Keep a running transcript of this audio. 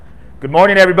Good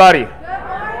morning, everybody.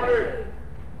 Good morning.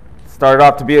 Started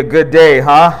off to be a good day,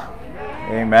 huh?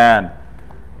 Amen.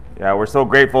 Yeah, we're so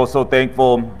grateful, so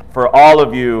thankful for all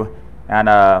of you.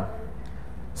 And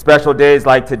special days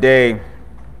like today,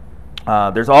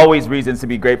 there's always reasons to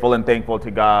be grateful and thankful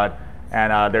to God.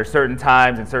 And there's certain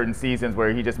times and certain seasons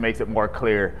where He just makes it more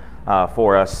clear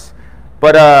for us.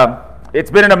 But it's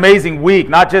been an amazing week,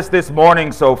 not just this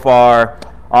morning so far.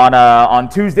 On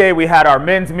Tuesday, we had our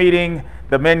men's meeting.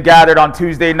 The men gathered on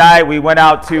Tuesday night. We went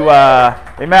out to,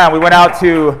 we went out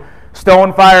to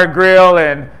Stonefire Grill,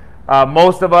 and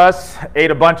most of us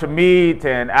ate a bunch of meat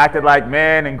and acted like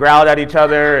men and growled at each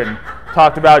other and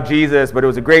talked about Jesus. But it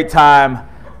was a great time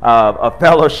of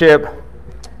fellowship.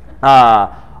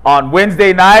 On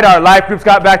Wednesday night, our life groups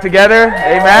got back together.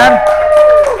 Amen.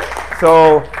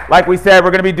 So, like we said, we're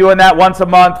going to be doing that once a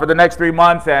month for the next 3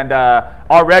 months, and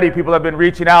already people have been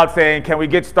reaching out saying, can we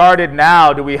get started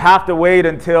now? Do we have to wait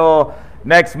until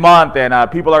next month?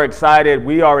 And people are excited.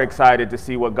 We are excited to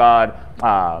see what God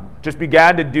just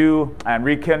began to do and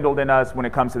rekindled in us when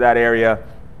it comes to that area.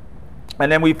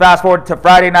 And then we fast forward to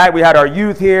Friday night. We had our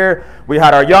youth here. We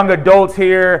had our young adults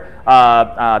here.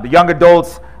 The young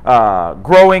adults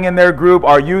growing in their group.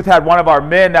 Our youth had one of our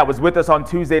men that was with us on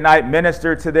Tuesday night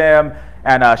minister to them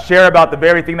and share about the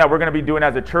very thing that we're going to be doing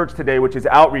as a church today, which is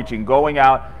outreaching, going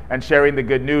out and sharing the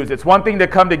good news. It's one thing to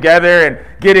come together and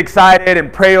get excited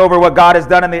and pray over what God has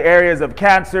done in the areas of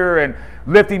cancer and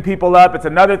lifting people up. It's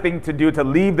another thing to do to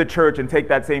leave the church and take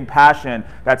that same passion,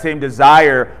 that same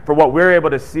desire for what we're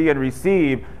able to see and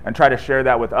receive and try to share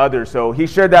that with others. So he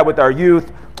shared that with our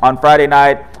youth on Friday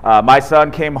night. My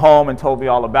son came home and told me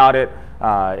all about it.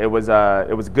 It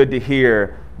was good to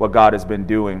hear what God has been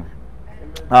doing.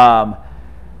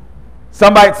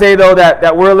 Some might say, though,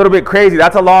 that we're a little bit crazy.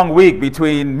 That's a long week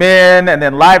between men and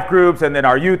then life groups and then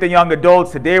our youth and young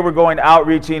adults. Today we're going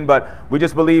outreaching, but we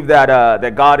just believe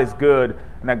that God is good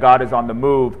and that God is on the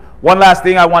move. One last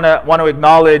thing I want to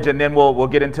acknowledge, and then we'll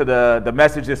get into the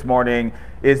message this morning,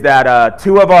 is that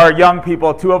two of our young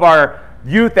people, two of our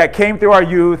youth that came through our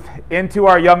youth into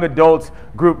our young adults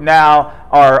group now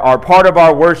are part of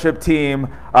our worship team.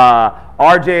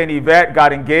 RJ and Yvette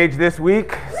got engaged this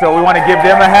week, so we want to give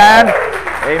them a hand.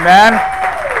 Amen.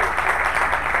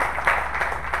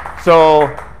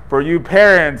 So for you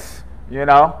parents,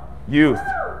 youth,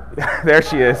 there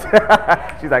she is.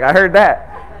 She's like, I heard that.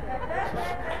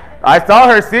 I saw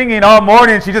her singing all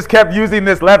morning. She just kept using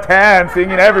this left hand,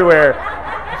 singing everywhere.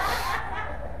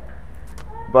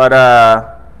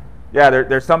 But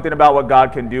there's something about what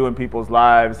God can do in people's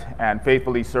lives and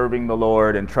faithfully serving the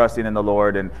Lord and trusting in the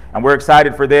Lord. And we're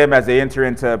excited for them as they enter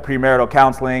into premarital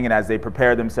counseling and as they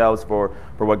prepare themselves for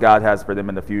what God has for them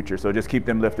in the future. So just keep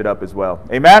them lifted up as well.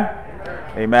 Amen?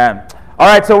 Amen. All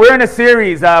right, so we're in a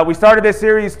series. We started this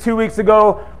series 2 weeks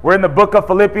ago. We're in the book of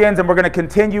Philippians, and we're going to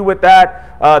continue with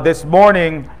that this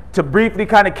morning. To briefly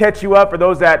kind of catch you up for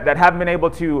those that haven't been able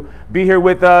to be here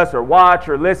with us or watch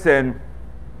or listen.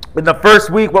 In the first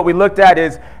week, what we looked at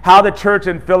is how the church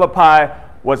in Philippi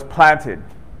was planted.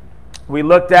 We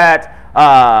looked at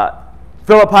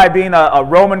Philippi being a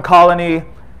Roman colony,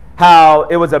 how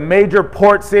it was a major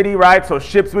port city, right? So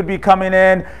ships would be coming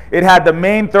in. It had the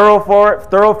main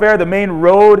thoroughfare, the main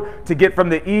road to get from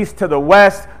the east to the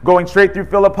west, going straight through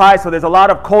Philippi. So there's a lot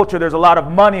of culture, there's a lot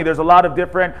of money, there's a lot of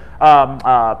different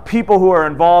people who are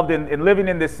involved in living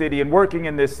in this city and working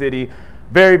in this city.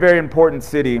 Very, very important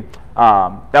city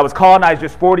that was colonized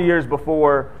just 40 years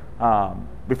before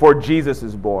Jesus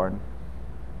is born.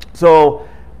 So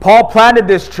Paul planted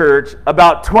this church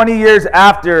about 20 years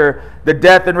after the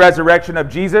death and resurrection of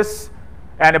Jesus,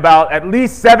 and about at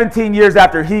least 17 years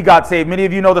after he got saved. Many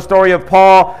of you know the story of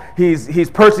Paul. He's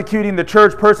persecuting the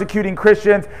church, persecuting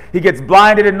Christians. He gets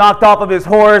blinded and knocked off of his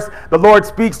horse. The Lord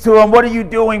speaks to him. What are you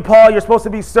doing, Paul? You're supposed to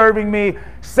be serving me.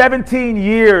 17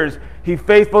 years he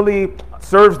faithfully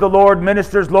serves the Lord,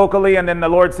 ministers locally, and then the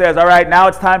Lord says, all right, now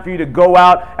it's time for you to go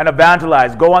out and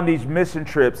evangelize. Go on these mission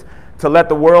trips to let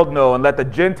the world know and let the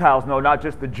Gentiles know, not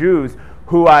just the Jews,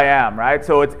 who I am, right?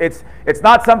 So it's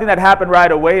not something that happened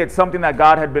right away. It's something that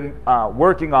God had been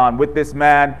working on with this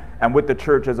man and with the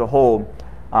church as a whole.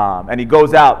 And he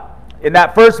goes out. In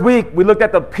that first week, we looked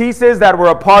at the pieces that were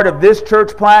a part of this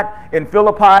church plant in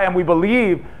Philippi, and we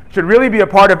believe should really be a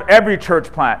part of every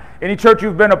church plant. Any church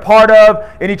you've been a part of,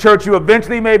 any church you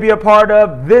eventually may be a part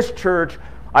of, this church,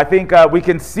 I think we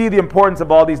can see the importance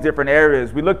of all these different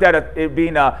areas. We looked at it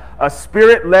being a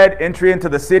spirit-led entry into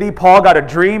the city. Paul got a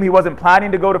dream. He wasn't planning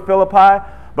to go to Philippi,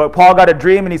 but Paul got a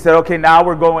dream and he said, okay, now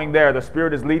we're going there. The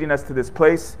Spirit is leading us to this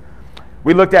place.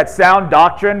 We looked at sound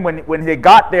doctrine. When they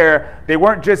got there, they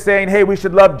weren't just saying, hey, we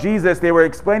should love Jesus. They were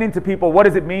explaining to people, what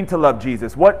does it mean to love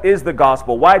Jesus? What is the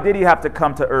gospel? Why did he have to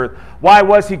come to earth? Why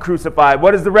was he crucified?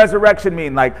 What does the resurrection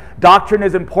mean? Like, doctrine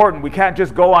is important. We can't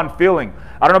just go on feeling.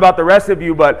 I don't know about the rest of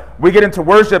you, but we get into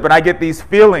worship and I get these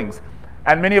feelings.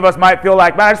 And many of us might feel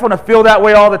like, man, I just want to feel that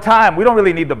way all the time. We don't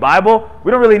really need the Bible.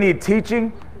 We don't really need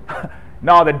teaching.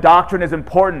 No, the doctrine is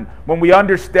important. When we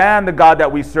understand the God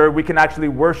that we serve, we can actually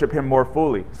worship him more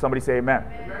fully. Somebody say amen.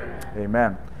 Amen.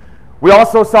 Amen. We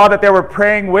also saw that there were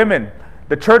praying women.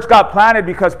 The church got planted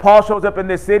because Paul shows up in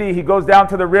this city. He goes down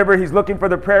to the river. He's looking for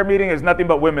the prayer meeting. There's nothing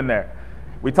but women there.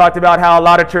 We talked about how a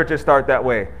lot of churches start that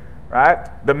way, right?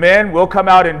 The men will come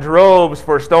out in droves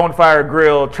for Stonefire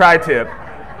Grill tri-tip.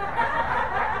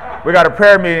 We got a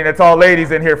prayer meeting. It's all ladies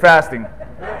in here fasting.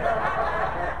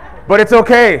 But it's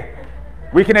okay.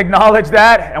 We can acknowledge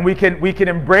that, and we can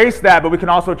embrace that, but we can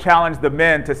also challenge the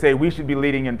men to say we should be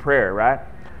leading in prayer, right?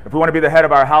 If we want to be the head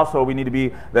of our household, we need to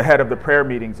be the head of the prayer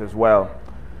meetings as well.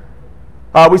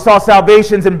 We saw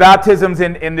salvations and baptisms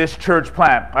in this church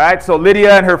plant, all right? So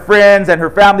Lydia and her friends and her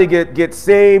family get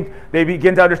saved. They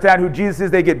begin to understand who Jesus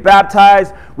is. They get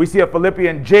baptized. We see a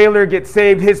Philippian jailer get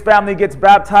saved. His family gets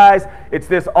baptized. It's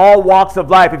this all walks of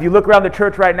life. If you look around the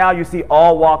church right now, you see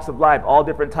all walks of life, all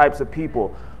different types of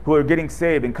people who are getting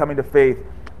saved and coming to faith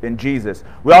in Jesus.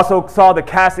 We also saw the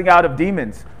casting out of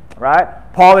demons, right?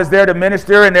 Paul is there to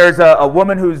minister, and there's a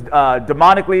woman who's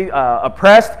demonically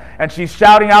oppressed, and she's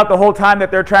shouting out the whole time that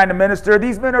they're trying to minister,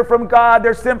 these men are from God,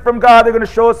 they're sent from God, they're going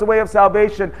to show us the way of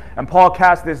salvation. And Paul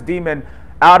casts this demon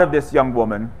out of this young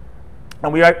woman.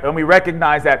 And we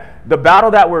recognize that the battle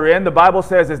that we're in, the Bible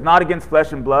says, is not against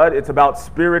flesh and blood. It's about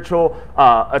spiritual.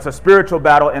 It's a spiritual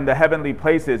battle in the heavenly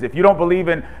places. If you don't believe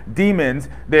in demons,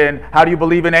 then how do you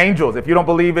believe in angels? If you don't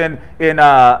believe in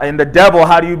the devil,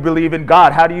 how do you believe in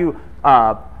God? How do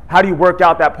you work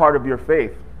out that part of your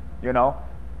faith? You know,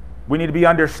 we need to be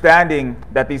understanding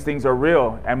that these things are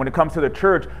real. And when it comes to the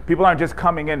church, people aren't just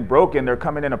coming in broken; they're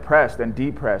coming in oppressed and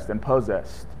depressed and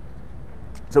possessed.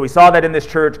 So we saw that in this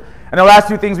church. And the last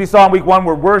two things we saw in week 1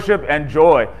 were worship and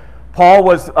joy. Paul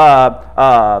was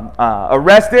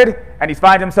arrested, and he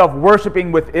finds himself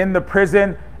worshiping within the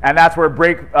prison, and that's where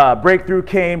breakthrough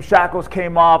came, shackles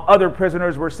came off, other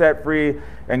prisoners were set free,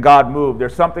 and God moved.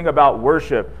 There's something about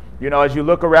worship. You know, as you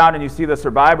look around and you see the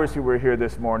survivors who were here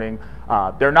this morning,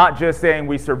 they're not just saying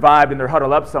we survived and they're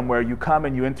huddled up somewhere. You come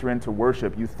and you enter into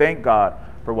worship. You thank God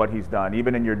for what he's done,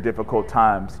 even in your difficult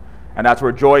times. And that's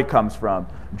where joy comes from.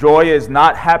 Joy is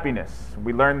not happiness.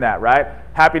 We learned that, right?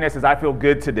 Happiness is I feel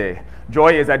good today.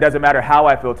 Joy is that doesn't matter how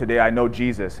I feel today, I know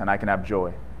Jesus and I can have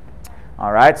joy.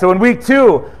 All right, so in week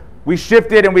 2, we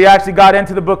shifted and we actually got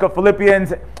into the book of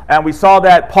Philippians, and we saw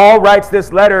that Paul writes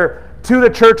this letter to the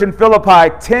church in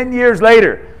Philippi 10 years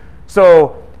later.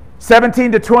 So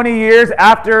 17 to 20 years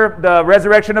after the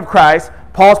resurrection of Christ,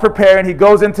 Paul's preparing. He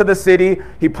goes into the city.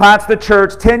 He plants the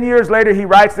church. 10 years later, he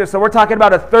writes this. So we're talking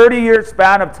about a 30-year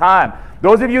span of time.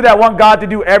 Those of you that want God to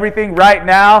do everything right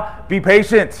now, be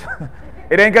patient.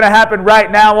 It ain't going to happen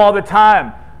right now all the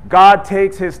time. God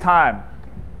takes his time,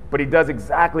 but he does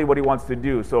exactly what he wants to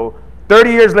do. So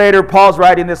 30 years later, Paul's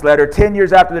writing this letter, 10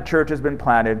 years after the church has been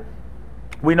planted.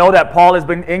 We know that Paul has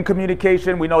been in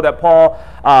communication. We know that Paul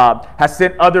has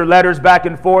sent other letters back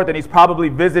and forth, and he's probably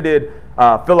visited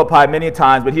Philippi many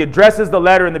times. But he addresses the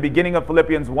letter in the beginning of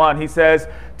Philippians 1. He says,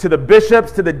 to the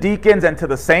bishops, to the deacons, and to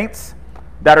the saints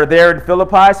that are there in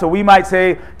Philippi. So we might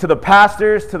say to the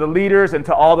pastors, to the leaders, and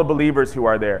to all the believers who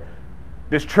are there.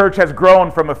 This church has grown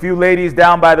from a few ladies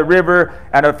down by the river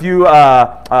and a few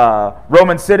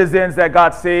Roman citizens that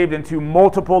got saved into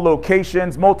multiple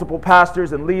locations, multiple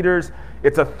pastors and leaders.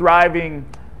 It's a thriving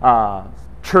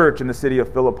church in the city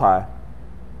of Philippi.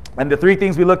 And the 3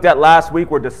 things we looked at last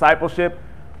week were discipleship.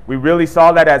 We really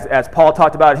saw that as Paul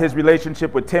talked about his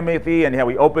relationship with Timothy and how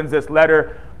he opens this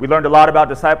letter. We learned a lot about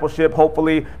discipleship.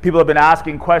 Hopefully, people have been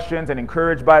asking questions and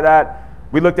encouraged by that.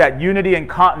 We looked at unity and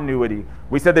continuity.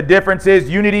 We said the difference is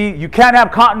unity. You can't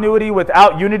have continuity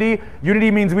without unity.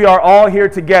 Unity means we are all here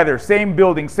together, same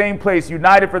building, same place,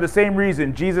 united for the same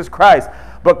reason, Jesus Christ.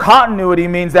 But continuity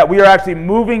means that we are actually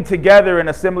moving together in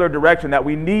a similar direction, that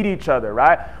we need each other,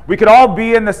 right? We could all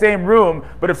be in the same room,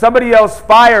 but if somebody yells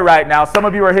fire right now, some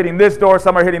of you are hitting this door,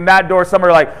 some are hitting that door, some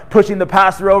are like pushing the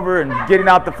pastor over and getting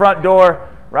out the front door,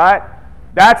 right?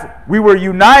 We were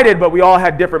united, but we all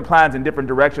had different plans and different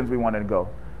directions we wanted to go.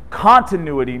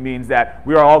 Continuity means that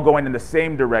we are all going in the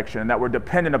same direction and that we're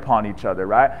dependent upon each other,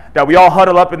 right? That we all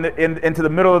huddle up into the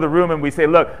middle of the room and we say,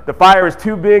 look, the fire is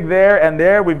too big there and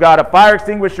there. We've got a fire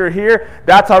extinguisher here.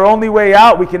 That's our only way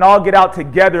out. We can all get out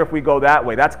together if we go that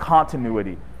way. That's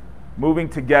continuity, moving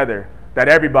together, that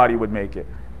everybody would make it.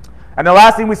 And the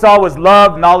last thing we saw was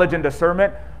love, knowledge, and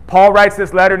discernment. Paul writes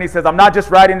this letter and he says, I'm not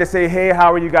just writing to say, hey,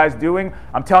 how are you guys doing?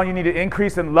 I'm telling you, you need to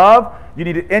increase in love. You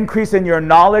need to increase in your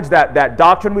knowledge, that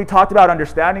doctrine we talked about,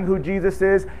 understanding who Jesus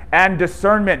is, and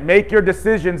discernment. Make your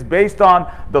decisions based on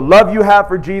the love you have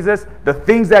for Jesus, the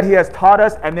things that he has taught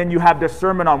us, and then you have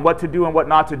discernment on what to do and what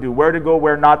not to do, where to go,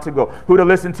 where not to go, who to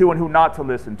listen to and who not to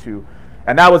listen to.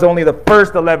 And that was only the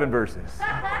first 11 verses.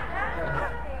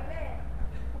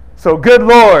 So good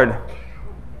Lord,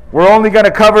 we're only going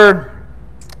to cover...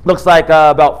 looks like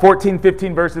about 14,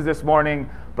 15 verses this morning,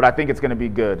 but I think it's going to be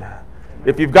good.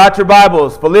 If you've got your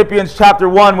Bibles, Philippians chapter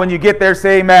 1, when you get there,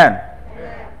 say amen.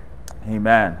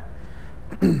 Amen.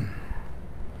 Amen.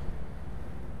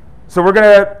 So we're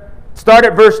going to start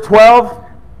at verse 12.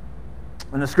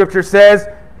 And the scripture says,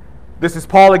 this is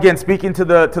Paul again speaking to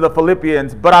the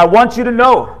Philippians, but I want you to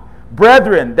know,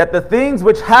 brethren, that the things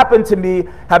which happened to me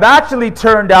have actually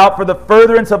turned out for the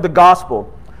furtherance of the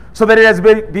gospel, so that it has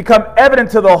become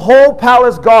evident to the whole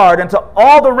palace guard and to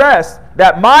all the rest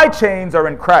that my chains are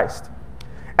in Christ.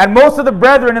 And most of the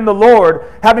brethren in the Lord,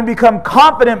 having become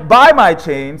confident by my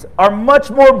chains, are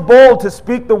much more bold to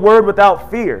speak the word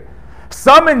without fear.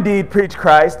 Some indeed preach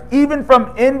Christ, even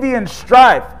from envy and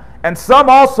strife, and some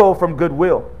also from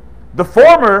goodwill. The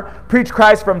former preach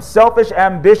Christ from selfish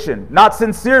ambition, not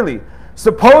sincerely,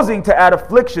 supposing to add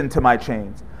affliction to my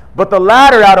chains. But the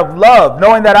latter out of love,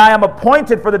 knowing that I am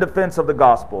appointed for the defense of the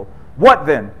gospel. What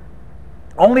then?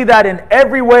 Only that in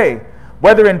every way,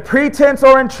 whether in pretense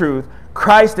or in truth,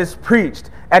 Christ is preached.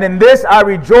 And in this I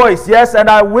rejoice, yes, and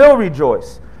I will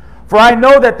rejoice. For I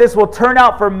know that this will turn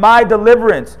out for my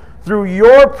deliverance through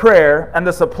your prayer and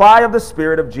the supply of the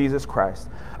Spirit of Jesus Christ,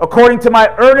 according to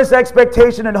my earnest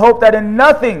expectation and hope that in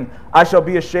nothing I shall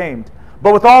be ashamed,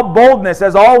 but with all boldness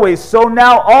as always, so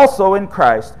now also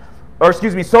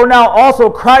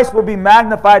Christ will be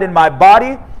magnified in my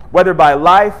body, whether by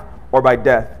life or by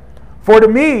death. For to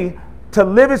me, to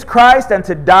live is Christ and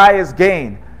to die is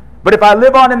gain. But if I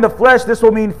live on in the flesh, this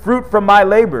will mean fruit from my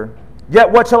labor.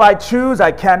 Yet what shall I choose?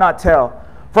 I cannot tell.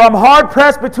 For I'm hard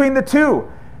pressed between the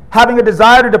two, having a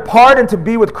desire to depart and to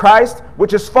be with Christ,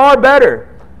 which is far better.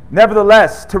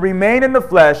 Nevertheless, to remain in the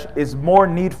flesh is more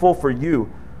needful for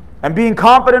you. And being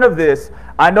confident of this,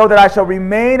 I know that I shall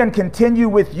remain and continue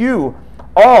with you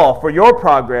all for your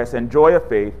progress and joy of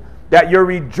faith, that your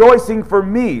rejoicing for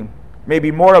me may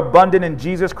be more abundant in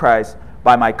Jesus Christ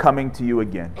by my coming to you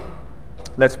again.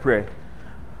 Let's pray.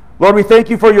 Lord, we thank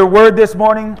you for your word this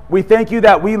morning. We thank you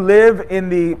that we live in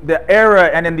the era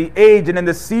and in the age and in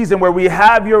the season where we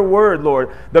have your word,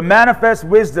 Lord. The manifest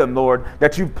wisdom, Lord,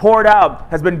 that you've poured out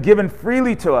has been given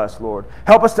freely to us, Lord.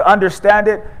 Help us to understand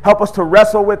it. Help us to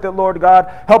wrestle with it, Lord God.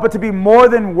 Help it to be more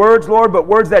than words, Lord, but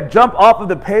words that jump off of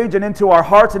the page and into our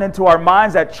hearts and into our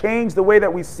minds, that change the way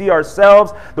that we see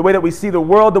ourselves, the way that we see the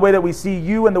world, the way that we see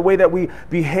you, and the way that we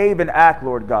behave and act,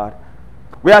 Lord God.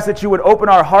 We ask that you would open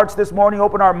our hearts this morning,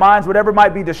 open our minds, whatever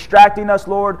might be distracting us,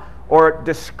 Lord, or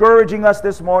discouraging us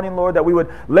this morning, Lord, that we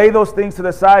would lay those things to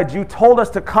the side. You told us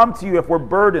to come to you if we're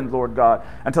burdened, Lord God,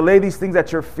 and to lay these things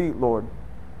at your feet, Lord.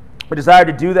 We desire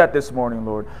to do that this morning,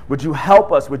 Lord. Would you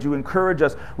help us? Would you encourage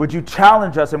us? Would you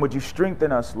challenge us? And would you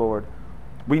strengthen us, Lord?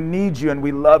 We need you and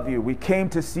we love you. We came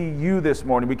to see you this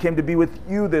morning. We came to be with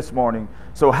you this morning.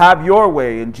 So have your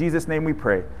way. In Jesus' name we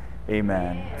pray.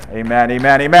 Amen. Amen.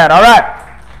 Amen. Amen. All right.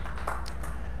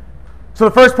 So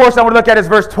the first portion I want to look at is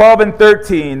verse 12 and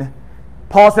 13.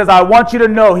 Paul says, I want you to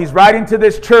know, he's writing to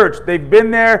this church. They've been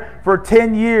there for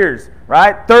 10 years,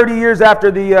 right? 30 years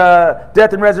after the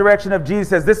death and resurrection of Jesus.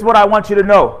 Says, this is what I want you to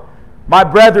know, my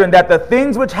brethren, that the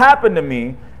things which happened to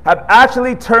me have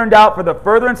actually turned out for the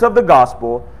furtherance of the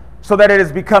gospel, so that it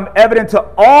has become evident to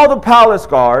all the palace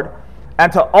guard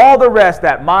and to all the rest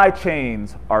that my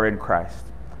chains are in Christ.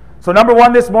 So number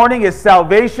one this morning is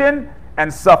salvation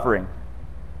and suffering.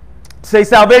 Say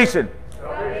salvation.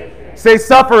 Salvation. Say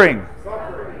suffering.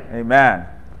 Suffering. Amen.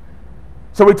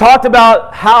 So we talked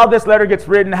about how this letter gets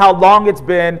written, how long it's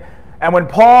been. And when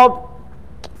Paul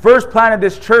first planted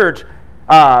this church,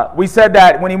 we said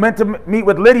that when he went to meet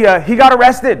with Lydia, he got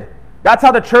arrested. That's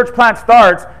how the church plant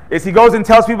starts, is he goes and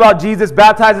tells people about Jesus,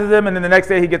 baptizes them, and then the next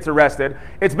day he gets arrested.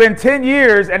 It's been 10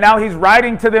 years, and now he's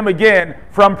writing to them again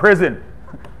from prison.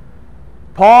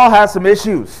 Paul has some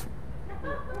issues.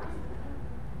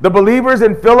 The believers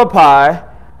in Philippi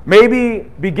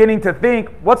Maybe beginning to think,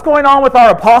 what's going on with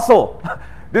our apostle?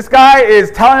 This guy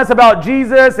is telling us about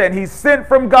Jesus, and he's sent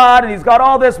from God, and he's got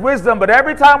all this wisdom, but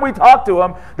every time we talk to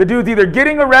him, the dude's either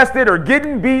getting arrested or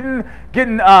getting beaten,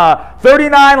 getting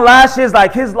 39 lashes.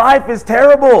 Like, his life is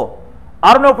terrible.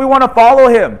 I don't know if we want to follow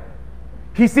him.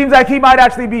 He seems like he might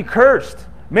actually be cursed.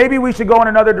 Maybe we should go in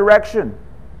another direction.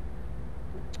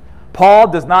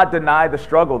 Paul does not deny the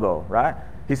struggle, though, right?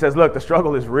 He says, look, the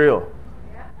struggle is real.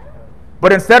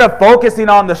 But instead of focusing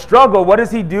on the struggle, what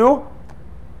does he do?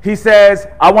 He says,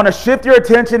 I want to shift your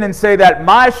attention and say that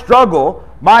my struggle,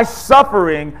 my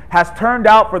suffering has turned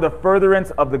out for the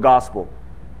furtherance of the gospel.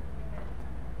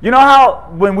 You know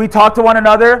how when we talk to one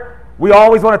another, we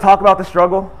always want to talk about the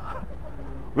struggle?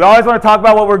 We always want to talk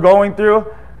about what we're going through.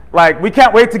 Like, we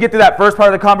can't wait to get to that first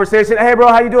part of the conversation. Hey, bro,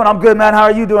 how you doing? I'm good, man. How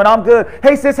are you doing? I'm good.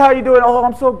 Hey, sis, how are you doing? Oh,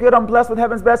 I'm so good. I'm blessed with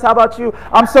heaven's best. How about you?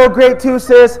 I'm so great too,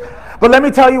 sis. But let me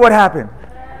tell you what happened.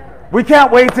 We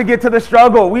can't wait to get to the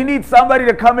struggle. We need somebody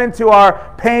to come into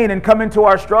our pain and come into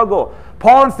our struggle.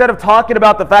 Paul, instead of talking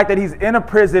about the fact that he's in a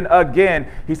prison again,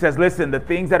 he says, listen, the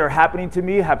things that are happening to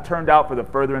me have turned out for the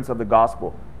furtherance of the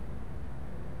gospel.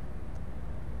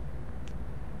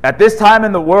 At this time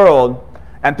in the world,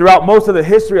 and throughout most of the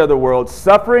history of the world,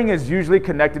 suffering is usually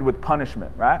connected with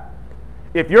punishment, right?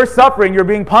 If you're suffering, you're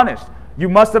being punished. You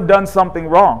must have done something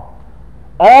wrong.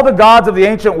 All the gods of the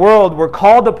ancient world were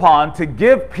called upon to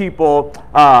give people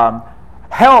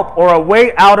help or a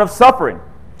way out of suffering.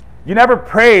 You never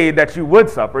prayed that you would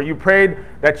suffer. You prayed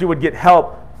that you would get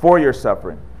help for your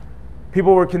suffering.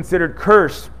 People were considered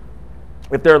cursed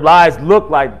if their lives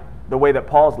looked like the way that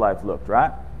Paul's life looked,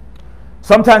 right?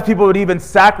 Sometimes people would even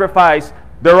sacrifice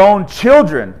their own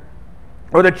children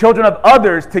or the children of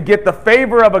others to get the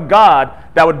favor of a God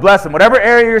that would bless them. Whatever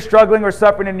area you're struggling or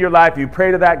suffering in your life, you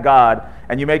pray to that God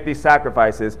and you make these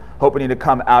sacrifices, hoping to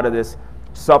come out of this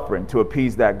suffering to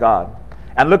appease that God.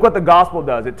 And look what the gospel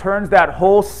does. It turns that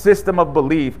whole system of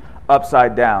belief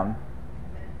upside down.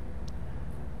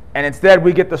 And instead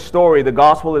we get the story. The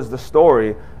gospel is the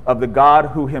story of the God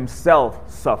who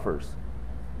himself suffers.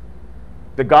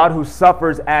 The God who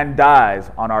suffers and dies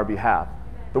on our behalf.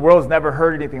 The world's never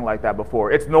heard anything like that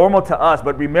before. It's normal to us,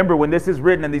 but remember, when this is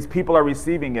written and these people are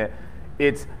receiving it,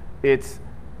 it's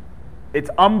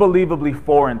unbelievably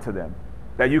foreign to them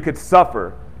that you could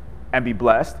suffer and be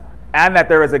blessed, and that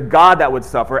there is a God that would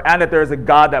suffer, and that there is a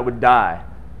God that would die.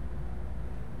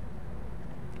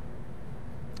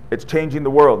 It's changing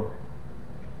the world.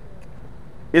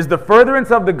 Is the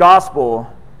furtherance of the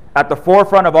gospel at the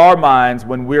forefront of our minds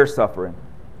when we're suffering?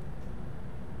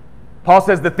 Paul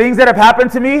says, the things that have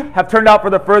happened to me have turned out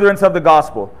for the furtherance of the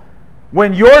gospel.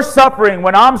 When you're suffering,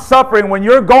 when I'm suffering, when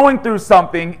you're going through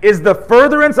something, is the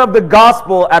furtherance of the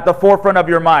gospel at the forefront of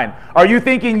your mind? Are you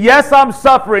thinking, yes, I'm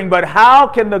suffering, but how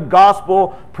can the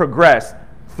gospel progress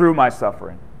through my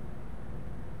suffering?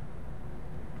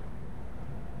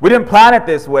 We didn't plan it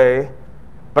this way,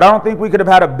 but I don't think we could have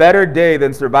had a better day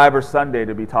than Survivor Sunday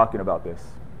to be talking about this.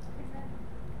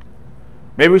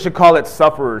 Maybe we should call it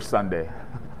Sufferer Sunday.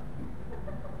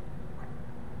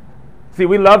 See,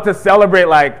 we love to celebrate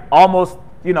like almost,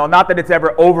 not that it's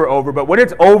ever over, but when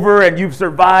it's over and you've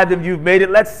survived and you've made it,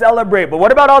 let's celebrate. But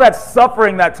what about all that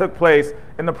suffering that took place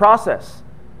in the process?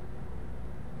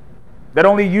 That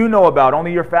only you know about,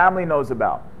 only your family knows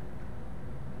about.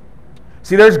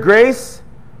 See, there's grace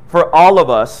for all of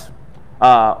us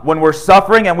when we're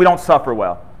suffering and we don't suffer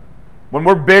well. When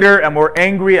we're bitter and we're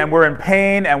angry and we're in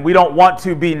pain and we don't want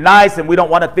to be nice and we don't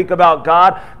want to think about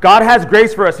God, God has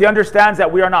grace for us. He understands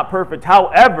that we are not perfect.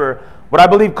 However, what I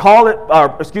believe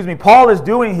Paul is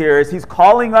doing here is he's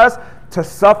calling us to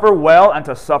suffer well and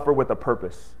to suffer with a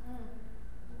purpose.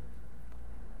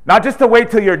 Not just to wait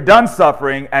till you're done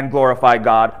suffering and glorify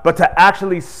God, but to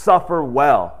actually suffer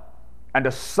well and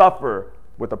to suffer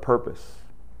with a purpose.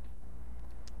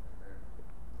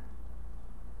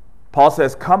 Paul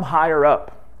says, come higher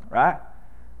up, right?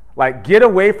 Like, get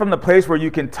away from the place where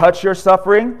you can touch your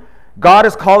suffering. God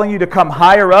is calling you to come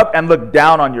higher up and look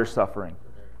down on your suffering,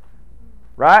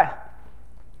 right?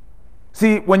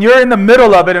 See, when you're in the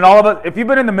middle of it, and all of us, if you've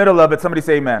been in the middle of it, somebody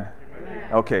say amen.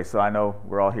 Amen. Okay, so I know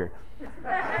we're all here.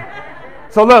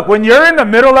 So look, when you're in the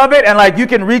middle of it and like you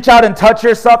can reach out and touch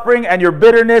your suffering and your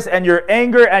bitterness and your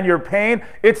anger and your pain,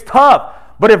 it's tough.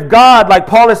 But if God, like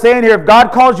Paul is saying here, if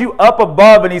God calls you up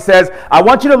above and he says, I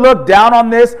want you to look down on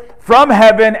this from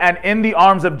heaven and in the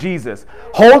arms of Jesus,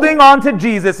 holding on to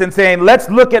Jesus and saying, let's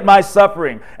look at my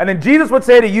suffering. And then Jesus would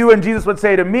say to you and Jesus would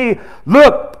say to me,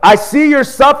 look, I see your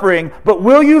suffering, but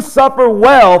will you suffer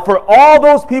well for all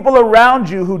those people around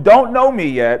you who don't know me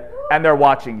yet and they're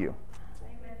watching you?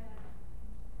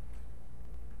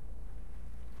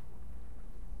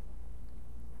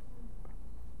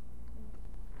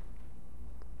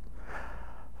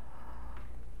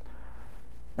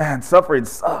 Man, suffering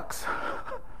sucks.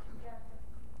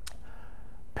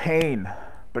 Pain,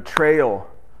 betrayal,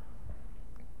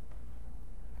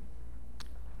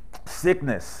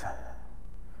 sickness.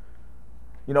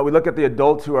 You know, we look at the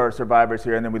adults who are survivors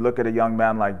here, and then we look at a young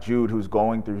man like Jude who's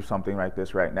going through something like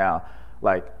this right now.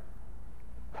 Like,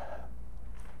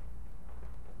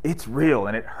 it's real,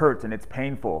 and it hurts, and it's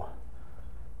painful.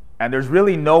 And there's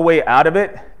really no way out of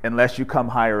it unless you come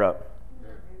higher up.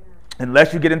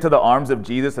 Unless you get into the arms of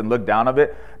Jesus and look down of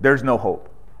it, there's no hope.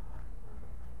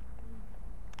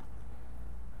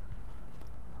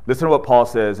 Listen to what Paul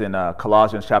says in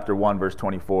Colossians chapter 1, verse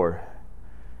 24.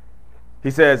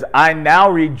 He says, I now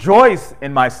rejoice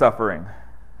in my suffering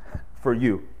for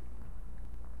you.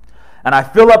 And I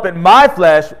fill up in my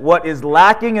flesh what is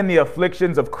lacking in the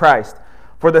afflictions of Christ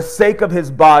for the sake of his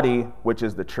body, which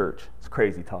is the church. It's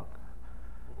crazy talk.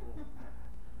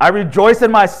 I rejoice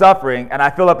in my suffering, and I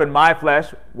fill up in my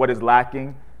flesh what is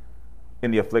lacking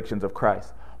in the afflictions of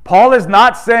Christ. Paul is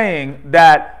not saying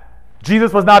that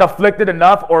Jesus was not afflicted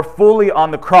enough or fully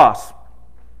on the cross.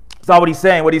 That's not what he's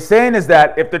saying. What he's saying is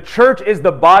that if the church is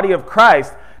the body of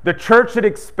Christ, the church should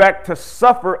expect to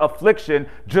suffer affliction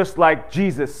just like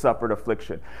Jesus suffered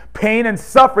affliction. Pain and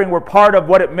suffering were part of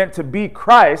what it meant to be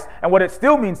Christ and what it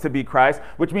still means to be Christ,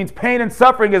 which means pain and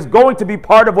suffering is going to be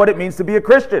part of what it means to be a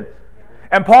Christian.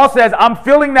 And Paul says, I'm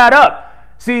filling that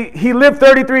up. See, he lived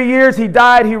 33 years, he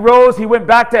died, he rose, he went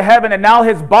back to heaven, and now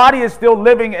his body is still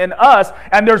living in us,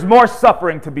 and there's more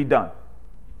suffering to be done.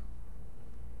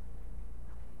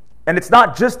 And it's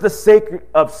not just the sake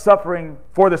of suffering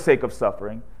for the sake of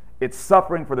suffering, it's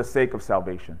suffering for the sake of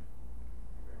salvation.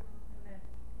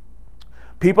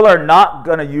 People are not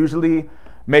going to usually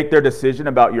make their decision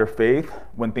about your faith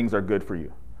when things are good for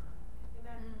you.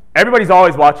 Everybody's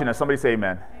always watching us. Somebody say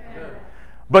amen.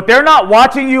 But they're not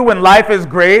watching you when life is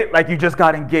great, like you just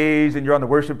got engaged and you're on the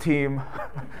worship team.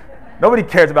 Nobody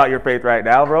cares about your faith right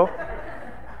now, bro.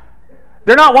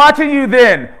 They're not watching you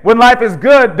then when life is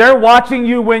good. They're watching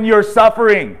you when you're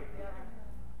suffering.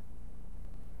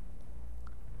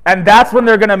 And that's when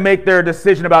they're going to make their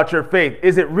decision about your faith.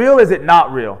 Is it real? Is it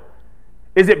not real?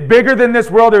 Is it bigger than this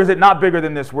world or is it not bigger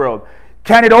than this world?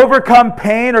 Can it overcome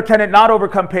pain or can it not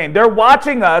overcome pain? They're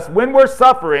watching us when we're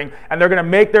suffering, and they're going to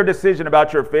make their decision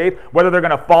about your faith, whether they're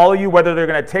going to follow you, whether they're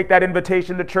going to take that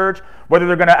invitation to church, whether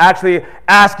they're going to actually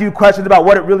ask you questions about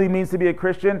what it really means to be a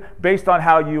Christian, based on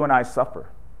how you and I suffer.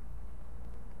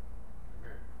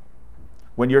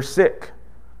 When you're sick,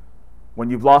 when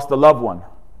you've lost a loved one,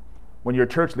 when your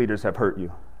church leaders have hurt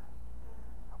you,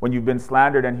 when you've been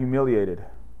slandered and humiliated,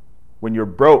 when you're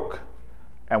broke,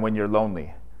 and when you're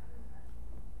lonely.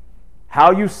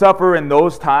 How you suffer in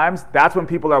those times, that's when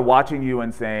people are watching you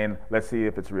and saying, let's see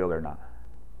if it's real or not.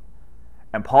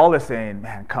 And Paul is saying,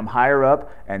 man, come higher up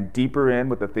and deeper in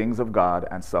with the things of God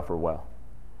and suffer well.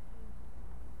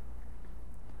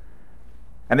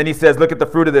 And then he says, look at the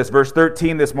fruit of this. Verse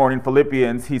 13 this morning,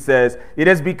 Philippians, he says, it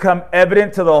has become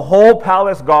evident to the whole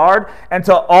palace guard and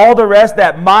to all the rest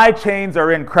that my chains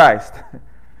are in Christ.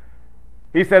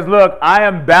 He says, look, I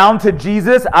am bound to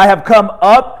Jesus. I have come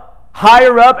up,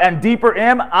 higher up and deeper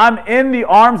in. I'm in the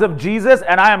arms of Jesus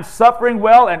and I am suffering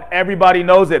well, and everybody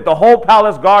knows it. The whole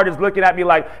palace guard is looking at me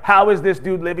like, how is this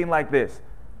dude living like this?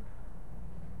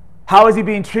 How is he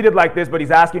being treated like this, but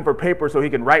he's asking for paper so he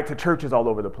can write to churches all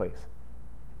over the place?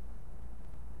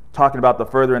 Talking about the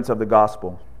furtherance of the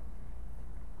gospel.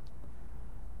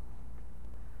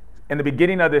 In the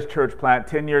beginning of this church plant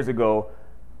 10 years ago,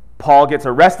 Paul gets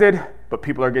arrested, but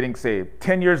people are getting saved.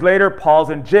 10 years later,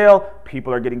 Paul's in jail,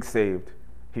 people are getting saved.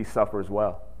 He suffers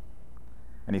well.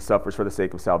 And he suffers for the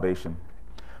sake of salvation.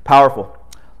 Powerful.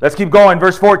 Let's keep going.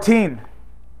 Verse 14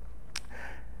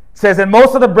 says, and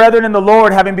most of the brethren in the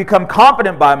Lord, having become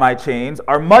confident by my chains,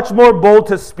 are much more bold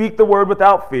to speak the word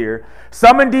without fear.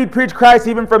 Some indeed preach Christ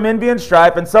even from envy and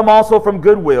strife, and some also from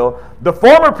goodwill. The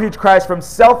former preach Christ from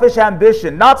selfish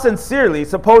ambition, not sincerely,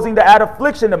 supposing to add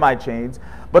affliction to my chains,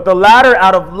 but the latter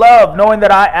out of love, knowing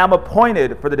that I am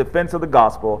appointed for the defense of the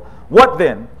gospel. What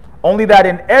then? Only that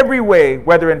in every way,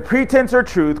 whether in pretense or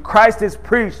truth, Christ is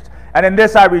preached, and in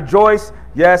this I rejoice,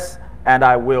 yes, and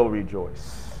I will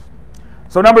rejoice.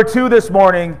 So number 2 this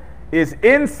morning is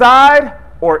inside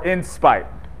or in spite.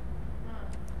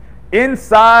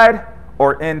 Inside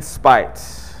or in spite.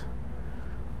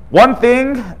 One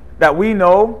thing that we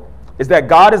know is that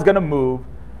God is going to move,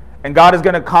 and God is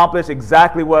going to accomplish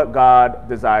exactly what God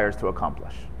desires to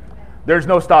accomplish. There's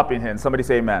no stopping him. Somebody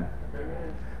say amen.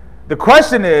 Amen. The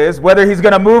question is whether he's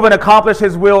going to move and accomplish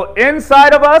his will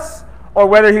inside of us, or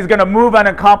whether he's going to move and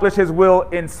accomplish his will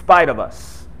in spite of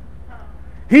us.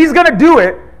 He's going to do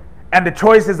it, and the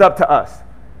choice is up to us.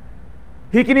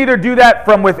 He can either do that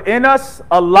from within us,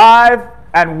 alive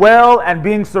and well and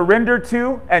being surrendered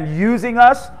to and using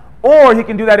us, or he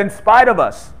can do that in spite of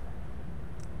us.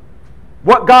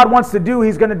 What God wants to do,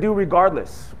 he's going to do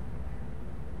regardless.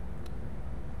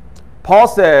 Paul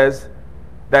says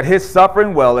that his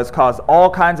suffering well has caused all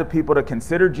kinds of people to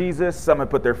consider Jesus. Some have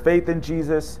put their faith in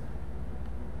Jesus.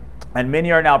 And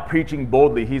many are now preaching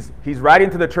boldly. He's writing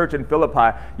to the church in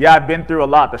Philippi. Yeah, I've been through a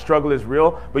lot. The struggle is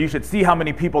real. But you should see how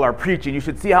many people are preaching. You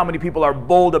should see how many people are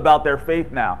bold about their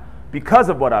faith now because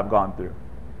of what I've gone through.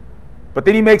 But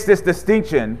then he makes this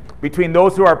distinction between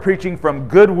those who are preaching from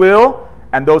goodwill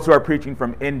and those who are preaching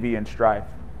from envy and strife.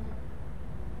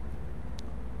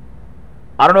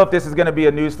 I don't know if this is going to be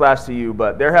a newsflash to you,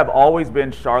 but there have always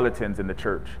been charlatans in the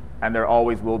church. And there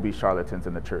always will be charlatans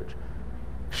in the church.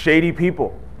 Shady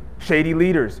people. Shady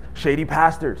leaders, shady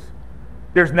pastors.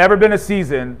 There's never been a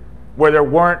season where there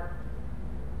weren't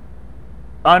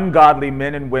ungodly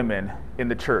men and women in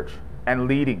the church and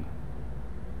leading.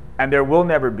 And there will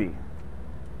never be.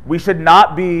 We should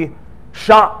not be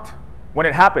shocked when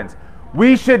it happens.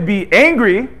 We should be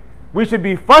angry, we should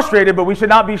be frustrated, but we should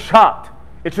not be shocked.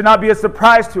 It should not be a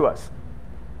surprise to us.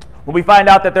 When we find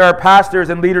out that there are pastors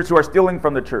and leaders who are stealing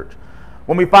from the church.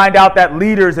 When we find out that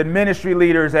leaders and ministry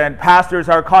leaders and pastors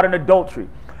are caught in adultery.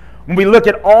 When we look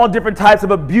at all different types of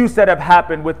abuse that have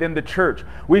happened within the church.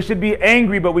 We should be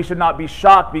angry, but we should not be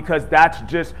shocked because that's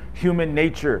just human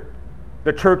nature.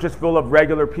 The church is full of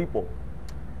regular people.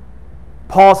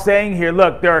 Paul's saying here,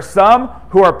 look, there are some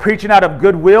who are preaching out of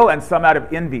goodwill and some out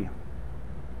of envy.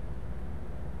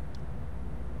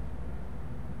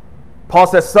 Paul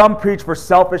says some preach for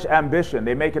selfish ambition.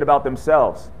 They make it about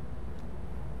themselves.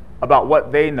 About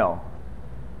what they know,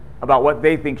 about what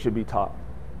they think should be taught,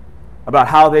 about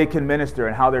how they can minister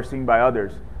and how they're seen by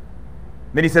others.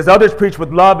 Then he says others preach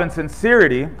with love and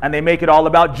sincerity, and they make it all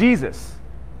about Jesus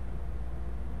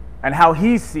and how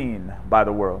he's seen by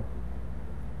the world.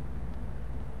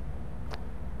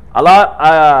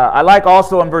 I like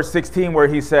also in verse 16 where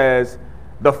he says,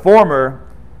 the former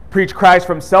preach Christ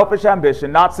from selfish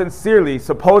ambition, not sincerely,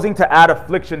 supposing to add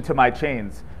affliction to my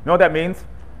chains. You know what that means?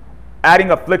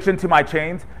 Adding affliction to my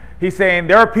chains. He's saying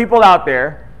there are people out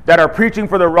there that are preaching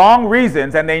for the wrong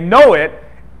reasons and they know it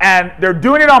and they're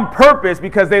doing it on purpose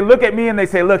because they look at me and they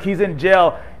say, look, he's in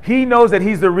jail. He knows that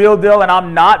he's the real deal and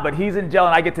I'm not, but he's in jail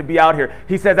and I get to be out here.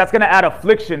 He says that's going to add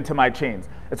affliction to my chains.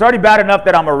 It's already bad enough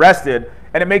that I'm arrested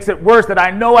and it makes it worse that I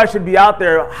know I should be out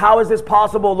there. How is this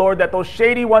possible, Lord, that those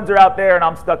shady ones are out there and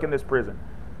I'm stuck in this prison?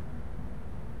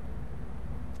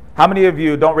 How many of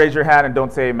you, don't raise your hand and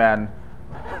don't say amen,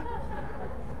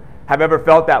 have ever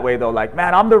felt that way though? Like,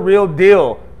 man, I'm the real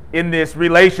deal in this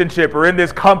relationship or in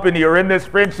this company or in this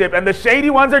friendship and the shady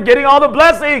ones are getting all the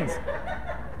blessings.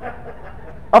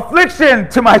 Affliction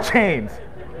to my chains.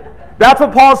 That's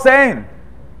what Paul's saying.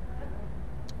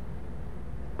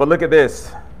 But look at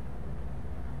this.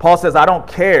 Paul says, I don't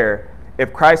care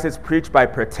if Christ is preached by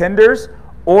pretenders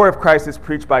or if Christ is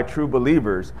preached by true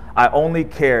believers. I only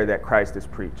care that Christ is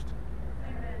preached.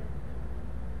 Amen.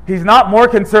 He's not more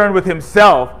concerned with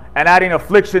himself and adding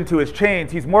affliction to his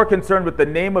chains. He's more concerned with the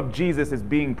name of Jesus is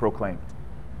being proclaimed.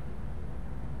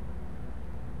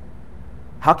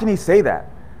 How can he say that?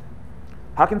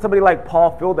 How can somebody like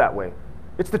Paul feel that way?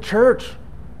 It's the church.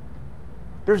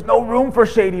 There's no room for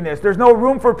shadiness. There's no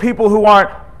room for people who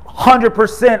aren't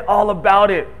 100% all about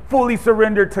it, fully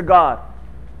surrendered to God.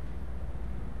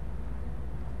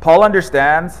 Paul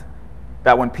understands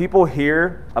that when people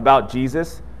hear about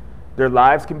Jesus, their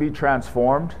lives can be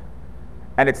transformed.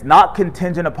 And it's not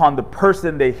contingent upon the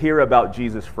person they hear about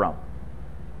Jesus from.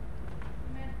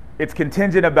 Amen. It's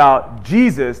contingent about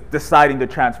Jesus deciding to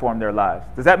transform their lives.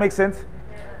 Does that make sense?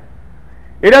 Yeah.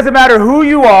 It doesn't matter who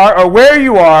you are or where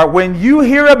you are. When you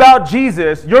hear about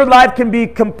Jesus, your life can be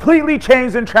completely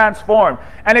changed and transformed.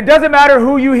 And it doesn't matter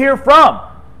who you hear from.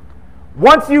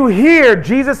 Once you hear,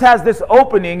 Jesus has this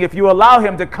opening if you allow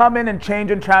him to come in and change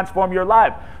and transform your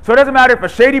life. So it doesn't matter if a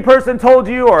shady person told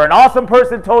you or an awesome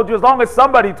person told you, as long as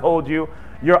somebody told you,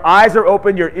 your eyes are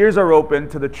open, your ears are open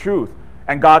to the truth,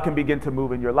 and God can begin to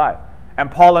move in your life. And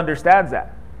Paul understands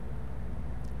that.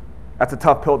 That's a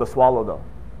tough pill to swallow, though.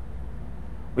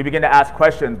 We begin to ask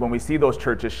questions when we see those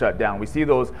churches shut down. We see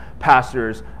those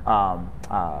pastors have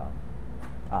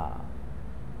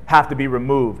to be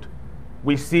removed.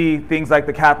 We see things like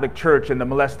the Catholic Church and the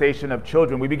molestation of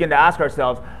children. We begin to ask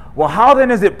ourselves, well, how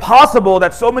then is it possible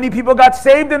that so many people got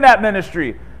saved in that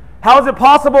ministry? How is it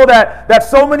possible that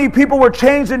so many people were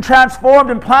changed and transformed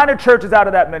and planted churches out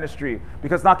of that ministry?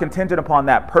 Because it's not contingent upon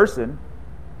that person.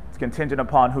 It's contingent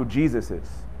upon who Jesus is.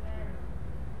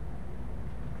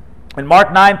 In Mark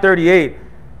 9:38,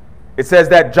 it says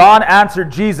that John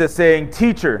answered Jesus saying,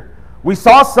 "Teacher, we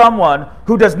saw someone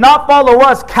who does not follow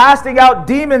us casting out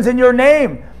demons in your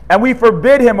name, and we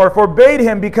forbade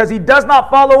him because he does not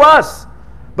follow us."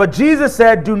 But Jesus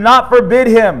said, "Do not forbid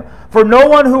him, for no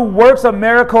one who works a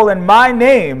miracle in my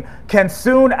name can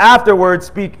soon afterwards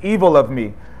speak evil of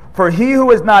me. For he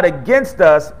who is not against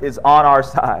us is on our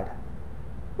side."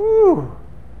 Woo.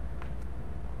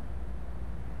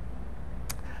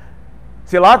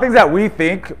 See, a lot of things that we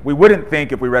think, we wouldn't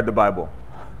think if we read the Bible.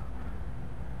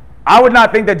 I would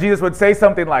not think that Jesus would say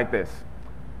something like this.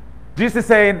 Jesus is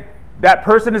saying, that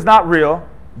person is not real,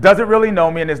 doesn't really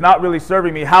know me, and is not really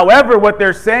serving me. However, what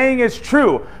they're saying is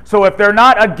true. So if they're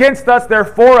not against us, they're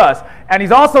for us. And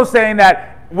he's also saying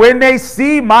that when they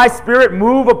see my Spirit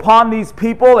move upon these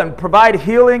people and provide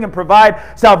healing and provide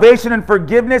salvation and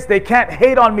forgiveness, they can't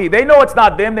hate on me. They know it's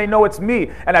not them, they know it's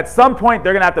me. And at some point,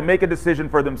 they're going to have to make a decision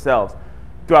for themselves.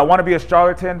 Do I want to be a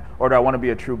charlatan or do I want to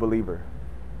be a true believer?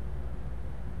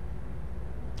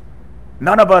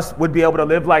 None of us would be able to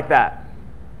live like that,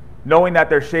 knowing that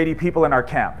there's shady people in our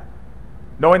camp,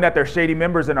 knowing that there's shady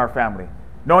members in our family,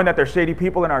 knowing that there's shady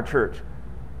people in our church.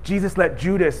 Jesus let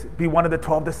Judas be one of the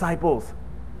 12 disciples,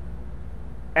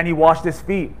 and he washed his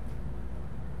feet.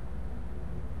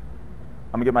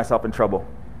 I'm going to get myself in trouble.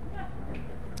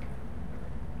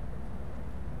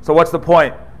 So what's the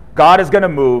point? God is going to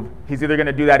move. He's either going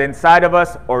to do that inside of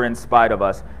us or in spite of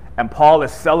us. And Paul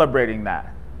is celebrating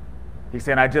that. He's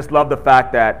saying, I just love the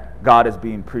fact that God is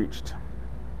being preached.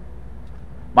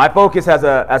 My focus as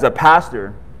a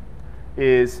pastor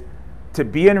is to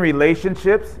be in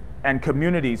relationships and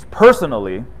communities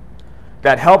personally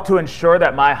that help to ensure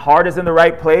that my heart is in the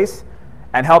right place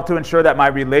and help to ensure that my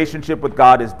relationship with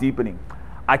God is deepening.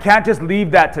 I can't just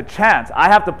leave that to chance. I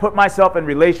have to put myself in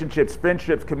relationships,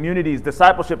 friendships, communities,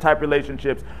 discipleship type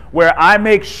relationships where I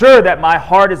make sure that my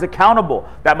heart is accountable,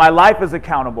 that my life is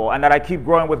accountable, and that I keep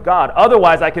growing with God.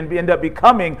 Otherwise, I can end up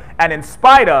becoming an in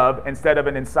spite of instead of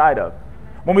an inside of.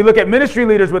 When we look at ministry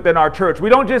leaders within our church, we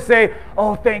don't just say,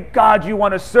 oh, thank God you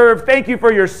want to serve. Thank you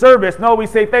for your service. No, we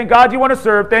say, thank God you want to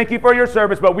serve. Thank you for your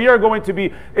service. But we are going to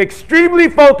be extremely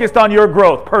focused on your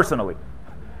growth personally.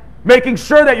 Making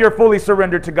sure that you're fully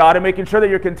surrendered to God and making sure that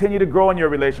you continue to grow in your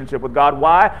relationship with God.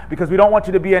 Why? Because we don't want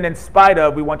you to be an in spite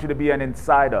of. We want you to be an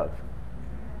inside of.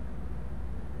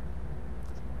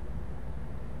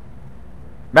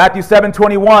 Matthew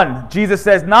 7:21, Jesus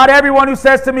says, "Not everyone who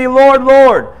says to me, Lord,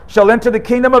 Lord, shall enter the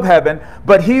kingdom of heaven,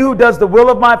 but he who does the will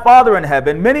of my Father in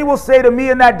heaven. Many will say to me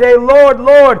in that day, Lord,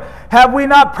 Lord, have we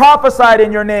not prophesied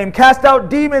in your name, cast out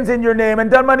demons in your name, and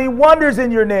done many wonders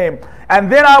in your name? And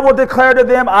then I will declare to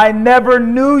them, I never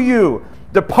knew you.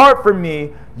 Depart from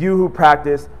me, you who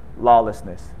practice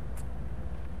lawlessness."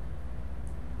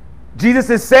 Jesus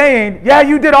is saying, yeah,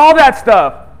 you did all that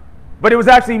stuff. But it was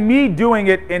actually me doing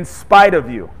it in spite of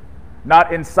you,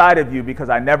 not inside of you,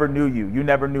 because I never knew you. You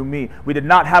never knew me. We did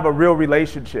not have a real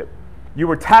relationship. You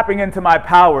were tapping into my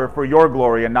power for your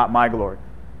glory and not my glory.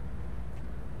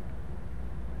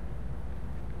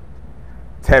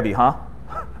 It's heavy, huh?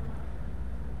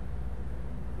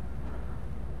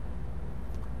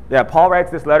 Yeah, Paul writes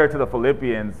this letter to the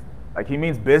Philippians like he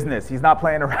means business. He's not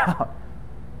playing around.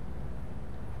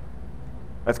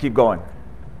 Let's keep going.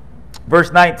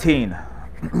 Verse 19.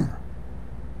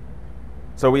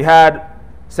 So we had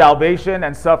salvation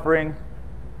and suffering.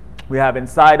 We have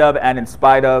inside of and in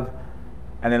spite of.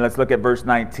 And then let's look at verse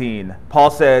 19. Paul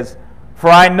says, "For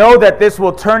I know that this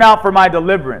will turn out for my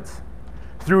deliverance,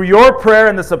 through your prayer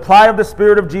and the supply of the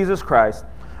Spirit of Jesus Christ,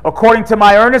 according to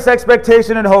my earnest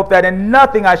expectation and hope that in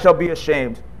nothing I shall be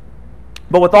ashamed.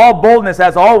 But with all boldness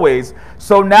as always,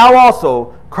 so now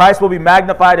also Christ will be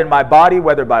magnified in my body,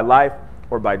 whether by life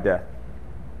or by death."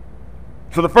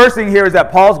 So the first thing here is that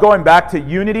Paul's going back to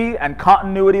unity and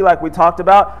continuity like we talked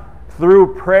about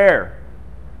through prayer.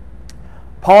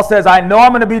 Paul says, I know I'm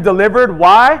going to be delivered.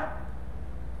 Why?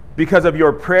 Because of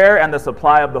your prayer and the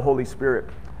supply of the Holy Spirit.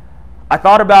 I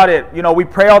thought about it. You know, we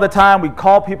pray all the time. We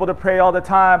call people to pray all the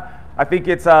time. I think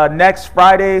it's next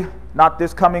Friday, not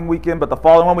this coming weekend, but the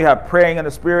following one. We have praying in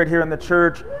the Spirit here in the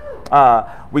church.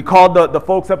 We called the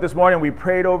folks up this morning. We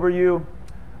prayed over you.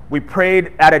 We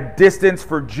prayed at a distance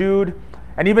for Jude.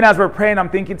 And even as we're praying, I'm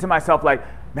thinking to myself, like,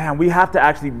 man, we have to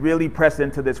actually really press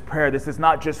into this prayer. This is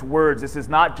not just words. This is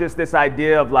not just this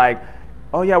idea of like,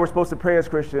 oh yeah, we're supposed to pray as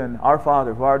Christian. Our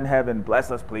Father who art in heaven,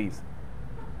 bless us, please.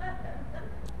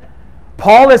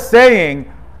 Paul is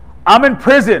saying, I'm in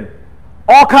prison.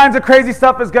 All kinds of crazy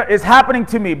stuff is happening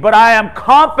to me, but I am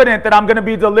confident that I'm going to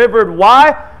be delivered.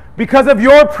 Why? Because of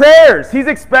your prayers. He's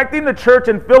expecting the church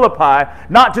in Philippi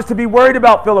not just to be worried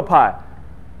about Philippi.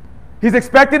 He's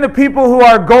expecting the people who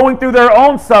are going through their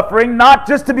own suffering not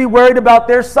just to be worried about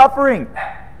their suffering.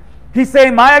 He's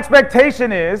saying, my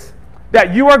expectation is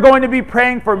that you are going to be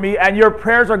praying for me and your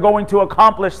prayers are going to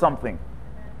accomplish something.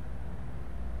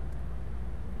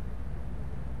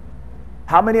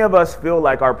 How many of us feel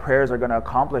like our prayers are going to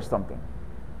accomplish something?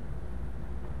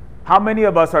 How many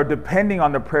of us are depending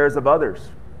on the prayers of others?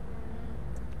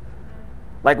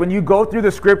 Like when you go through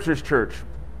the scriptures, church,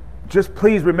 just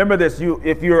please remember this.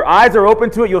 If your eyes are open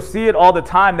to it, you'll see it all the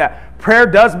time that prayer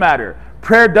does matter.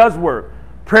 Prayer does work.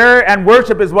 Prayer and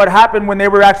worship is what happened when they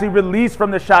were actually released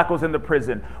from the shackles in the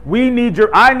prison.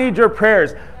 I need your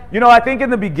prayers. You know, I think in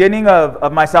the beginning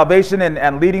of my salvation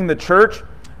and leading the church,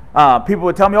 people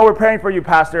would tell me, oh, we're praying for you,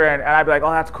 Pastor. And I'd be like,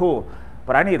 oh, that's cool,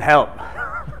 but I need help.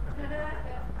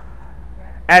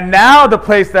 And now the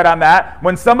place that I'm at,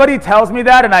 when somebody tells me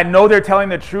that and I know they're telling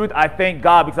the truth, I thank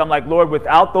God, because I'm like, Lord,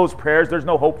 without those prayers, there's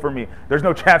no hope for me. There's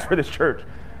no chance for this church.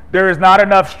 There is not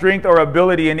enough strength or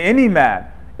ability in any man,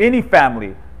 any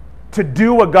family, to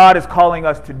do what God is calling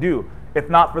us to do, if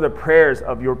not for the prayers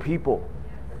of your people.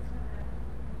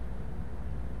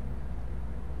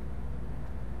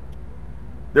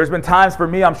 There's been times for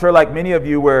me, I'm sure like many of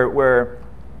you, where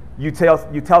you tell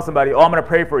somebody, oh, I'm going to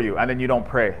pray for you, and then you don't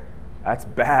pray. That's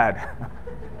bad.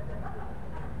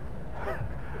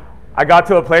 I got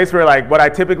to a place where like what I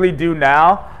typically do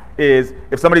now is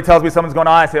if somebody tells me something's going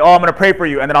on, I say, oh, I'm going to pray for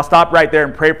you. And then I'll stop right there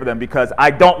and pray for them because I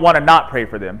don't want to not pray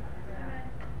for them.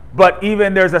 But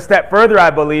even there's a step further, I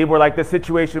believe, where like the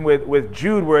situation with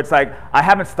Jude, where it's like I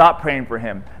haven't stopped praying for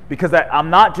him because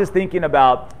I'm not just thinking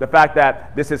about the fact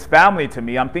that this is family to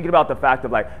me. I'm thinking about the fact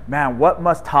of like, man, what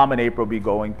must Tom and April be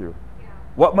going through?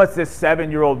 What must this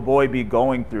 7-year-old boy be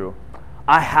going through?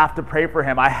 I have to pray for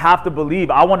him. I have to believe.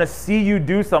 I want to see you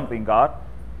do something, God.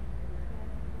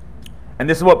 And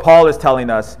this is what Paul is telling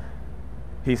us.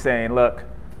 He's saying, look,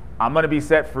 I'm going to be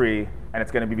set free, and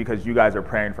it's going to be because you guys are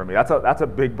praying for me. That's a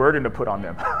big burden to put on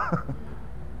them.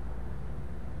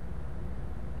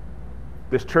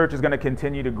 This church is going to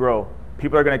continue to grow.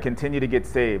 People are going to continue to get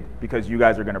saved because you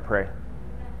guys are going to pray.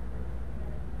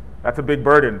 That's a big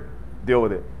burden. Deal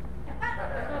with it.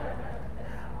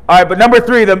 All right, but number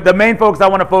 3, the main focus I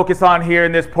want to focus on here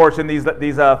in this portion, these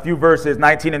few verses,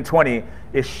 19 and 20,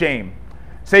 is shame.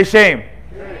 Say shame.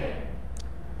 Shame.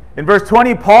 In verse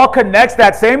 20, Paul connects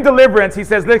that same deliverance. He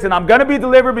says, listen, I'm going to be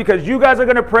delivered because you guys are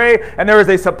going to pray, and there is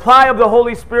a supply of the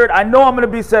Holy Spirit. I know I'm going to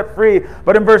be set free.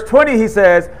 But in verse 20, he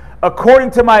says,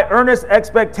 according to my earnest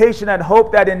expectation and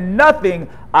hope that in nothing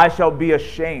I shall be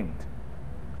ashamed.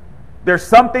 There's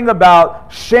something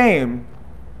about shame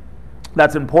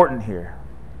that's important here.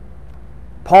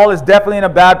 Paul is definitely in a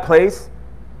bad place.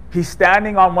 He's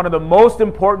standing on one of the most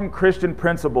important Christian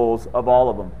principles of all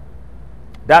of them.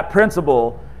 That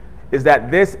principle is that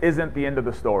this isn't the end of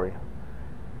the story.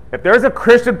 If there's a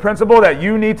Christian principle that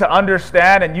you need to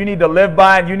understand and you need to live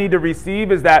by and you need to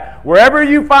receive, is that wherever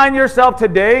you find yourself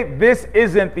today, this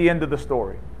isn't the end of the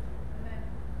story. Amen.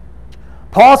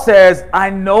 Paul says, I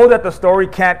know that the story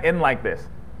can't end like this.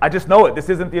 I just know it. This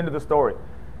isn't the end of the story.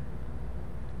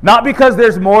 Not because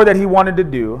there's more that he wanted to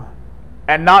do,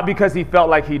 and not because he felt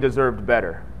like he deserved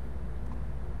better.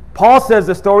 Paul says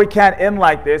the story can't end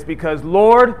like this because,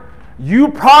 Lord, you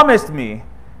promised me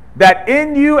that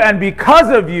in you and because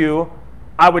of you,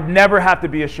 I would never have to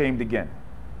be ashamed again.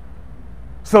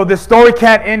 So this story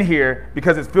can't end here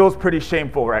because it feels pretty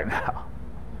shameful right now.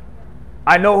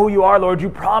 I know who you are, Lord. You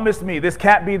promised me. This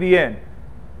can't be the end.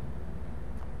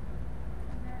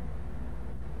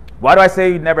 Why do I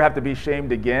say you'd never have to be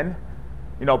shamed again?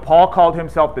 You know, Paul called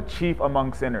himself the chief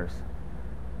among sinners.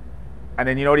 And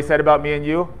then you know what he said about me and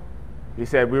you? He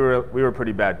said we were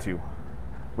pretty bad too.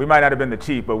 We might not have been the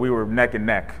chief, but we were neck and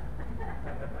neck.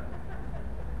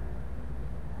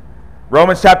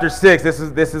 Romans chapter 6, this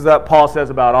is what Paul says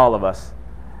about all of us.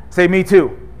 Say me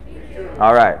too. Me too.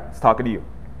 All right, it's talking to you.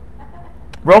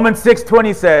 Romans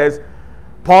 6:20 says,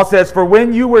 Paul says, for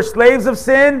when you were slaves of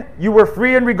sin, you were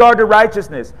free in regard to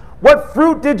righteousness. What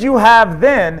fruit did you have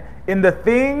then in the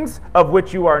things of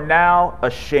which you are now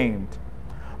ashamed?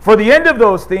 For the end of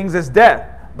those things is death.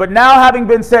 But now having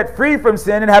been set free from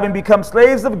sin and having become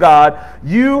slaves of God,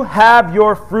 you have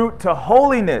your fruit to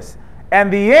holiness.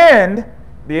 And the end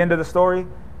of the story,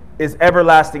 is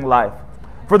everlasting life.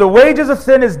 For the wages of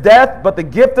sin is death, but the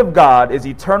gift of God is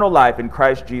eternal life in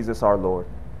Christ Jesus our Lord.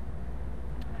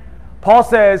 Paul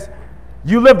says,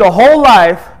 you lived a whole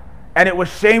life and it was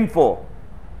shameful.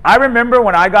 I remember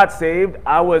when I got saved,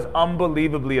 I was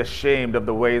unbelievably ashamed of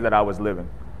the way that I was living.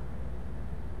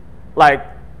 Like,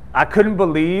 I couldn't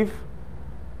believe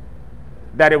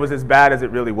that it was as bad as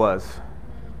it really was.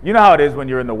 You know how it is when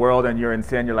you're in the world and you're in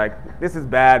sin. You're like, this is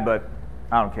bad, but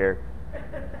I don't care.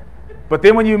 But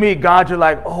then when you meet God, you're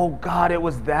like, oh God, it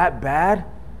was that bad?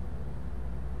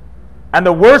 And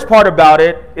the worst part about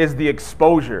it is the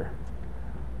exposure.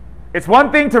 It's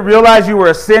one thing to realize you were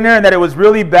a sinner and that it was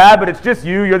really bad, but it's just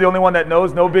you. You're the only one that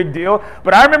knows, no big deal.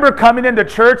 But I remember coming into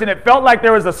church and it felt like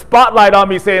there was a spotlight on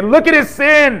me saying, look at his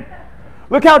sin.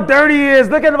 Look how dirty he is.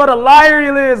 Look at what a liar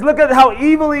he is. Look at how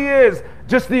evil he is.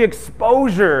 Just the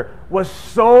exposure was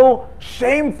so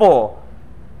shameful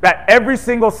that every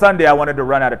single Sunday I wanted to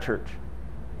run out of church.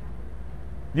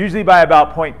 Usually by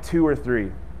about point 2 or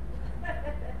 3.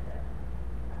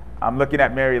 I'm looking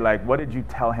at Mary like, what did you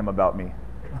tell him about me?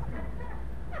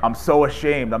 I'm so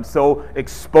ashamed. I'm so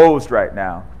exposed right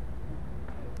now.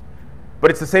 But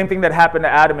it's the same thing that happened to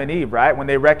Adam and Eve, right? When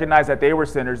they recognized that they were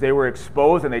sinners, they were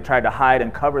exposed and they tried to hide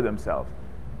and cover themselves.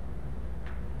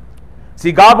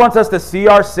 See, God wants us to see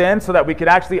our sin so that we can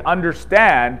actually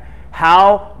understand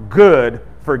how good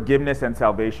forgiveness and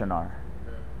salvation are.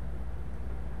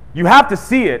 You have to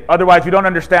see it, otherwise you don't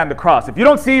understand the cross. If you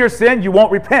don't see your sin, you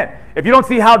won't repent. If you don't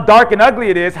see how dark and ugly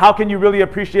it is, how can you really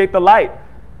appreciate the light?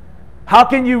 How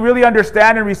can you really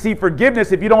understand and receive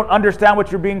forgiveness if you don't understand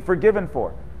what you're being forgiven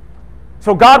for?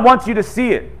 So God wants you to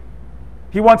see it.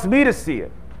 He wants me to see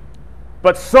it.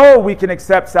 But so we can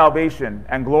accept salvation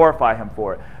and glorify Him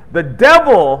for it. The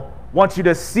devil wants you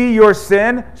to see your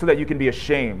sin so that you can be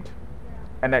ashamed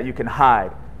and that you can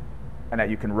hide and that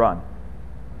you can run.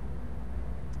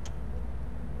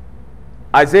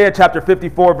 Isaiah chapter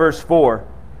 54 verse 4.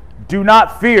 Do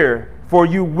not fear, for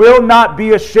you will not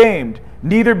be ashamed,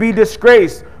 neither be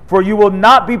disgraced, for you will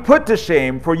not be put to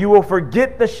shame, for you will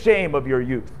forget the shame of your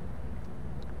youth.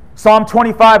 Psalm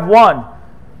 25:1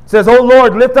 says, O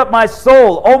Lord, lift up my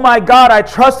soul. O my God, I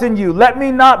trust in you. Let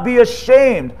me not be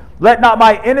ashamed. Let not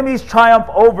my enemies triumph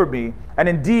over me. And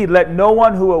indeed, let no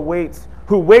one who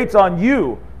waits on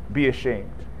you be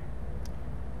ashamed.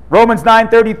 Romans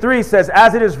 9:33 says,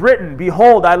 as it is written,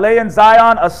 behold, I lay in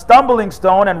Zion a stumbling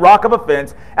stone and rock of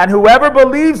offense, and whoever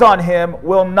believes on him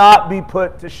will not be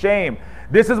put to shame.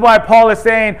 This is why Paul is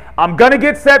saying, I'm going to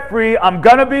get set free. I'm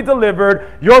going to be delivered.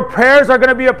 Your prayers are going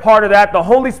to be a part of that. The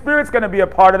Holy Spirit's going to be a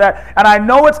part of that. And I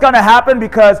know it's going to happen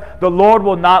because the Lord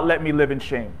will not let me live in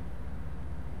shame.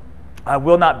 I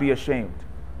will not be ashamed.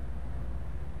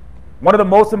 One of the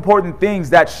most important things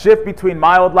that shift between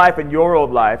my old life and your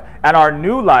old life and our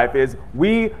new life is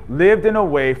we lived in a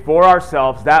way for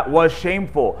ourselves that was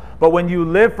shameful. But when you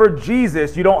live for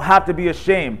Jesus, you don't have to be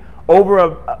ashamed. Over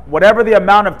whatever the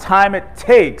amount of time it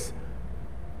takes,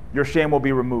 your shame will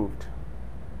be removed.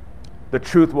 The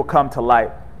truth will come to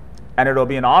light, and it'll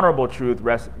be an honorable truth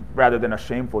rather than a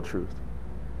shameful truth.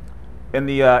 In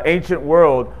the ancient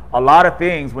world, a lot of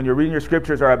things, when you're reading your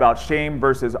scriptures, are about shame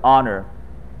versus honor.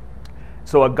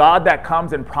 So a God that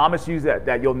comes and promises you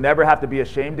that you'll never have to be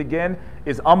ashamed again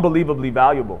is unbelievably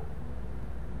valuable.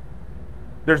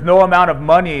 There's no amount of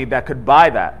money that could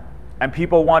buy that. And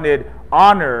people wanted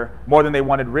honor more than they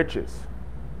wanted riches.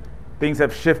 Things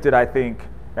have shifted, I think,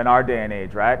 in our day and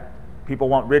age, right? People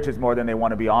want riches more than they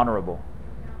want to be honorable.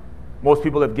 Most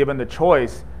people have given the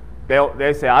choice.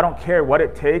 They say, I don't care what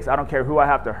it takes. I don't care who I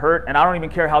have to hurt. And I don't even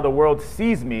care how the world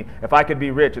sees me. If I could be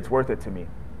rich, it's worth it to me.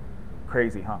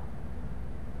 Crazy, huh?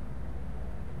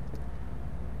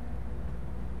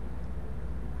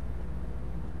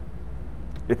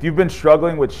 If you've been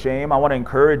struggling with shame, I want to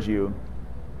encourage you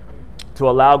to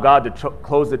allow God to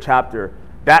close the chapter,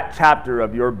 that chapter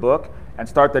of your book, and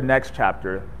start the next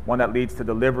chapter, one that leads to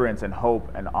deliverance and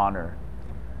hope and honor.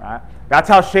 Right? That's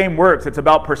how shame works. It's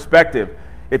about perspective.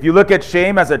 If you look at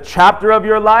shame as a chapter of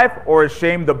your life, or is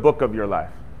shame the book of your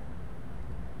life?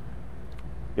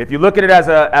 If you look at it as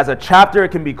a chapter, it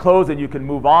can be closed and you can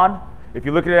move on. If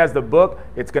you look at it as the book,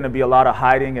 it's going to be a lot of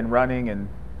hiding and running and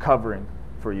covering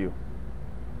for you.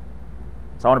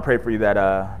 So I want to pray for you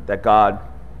that God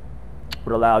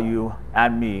would allow you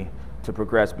and me to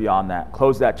progress beyond that.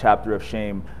 Close that chapter of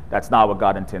shame. That's not what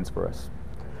God intends for us.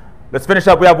 Let's finish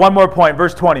up. We have one more point.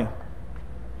 Verse 20. It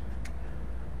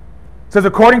says,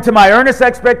 according to my earnest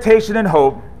expectation and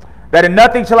hope, that in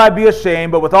nothing shall I be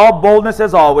ashamed, but with all boldness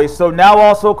as always, so now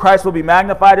also Christ will be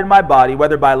magnified in my body,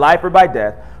 whether by life or by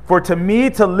death. For to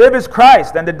me to live is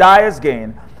Christ, and to die is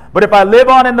gain. But if I live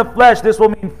on in the flesh, this will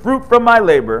mean fruit from my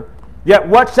labor. Yet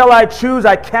what shall I choose?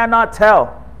 I cannot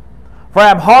tell. For I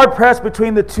am hard pressed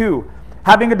between the two,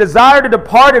 having a desire to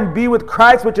depart and be with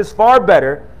Christ, which is far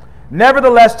better.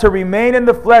 Nevertheless, to remain in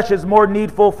the flesh is more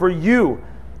needful for you.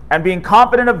 And being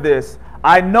confident of this,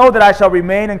 I know that I shall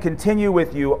remain and continue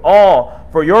with you all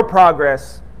for your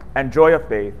progress and joy of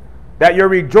faith, that your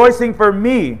rejoicing for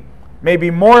me may be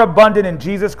more abundant in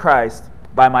Jesus Christ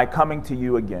by my coming to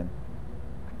you again.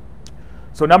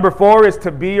 So number 4 is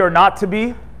to be or not to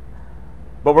be,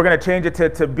 but we're going to change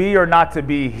it to be or not to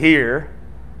be here,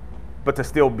 but to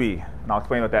still be. And I'll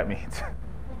explain what that means.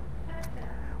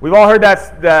 We've all heard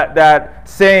that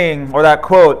saying or that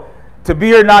quote, to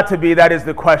be or not to be, that is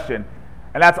the question.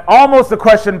 And that's almost the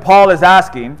question Paul is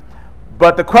asking.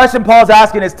 But the question Paul's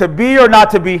asking is to be or not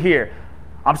to be here.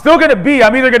 I'm still going to be.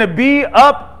 I'm either going to be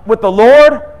up with the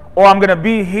Lord or I'm going to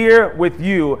be here with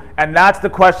you. And that's the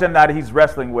question that he's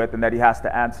wrestling with and that he has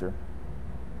to answer.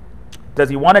 Does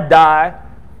he want to die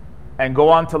and go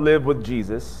on to live with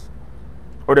Jesus?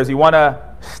 Or does he want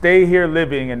to stay here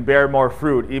living and bear more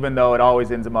fruit, even though it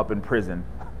always ends him up in prison?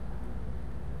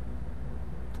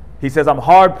 He says, I'm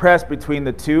hard pressed between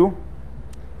the two,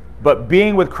 but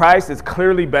being with Christ is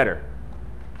clearly better.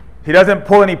 He doesn't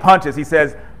pull any punches. He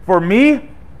says, for me,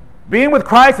 being with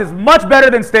Christ is much better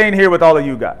than staying here with all of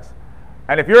you guys.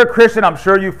 And if you're a Christian, I'm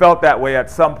sure you felt that way at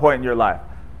some point in your life.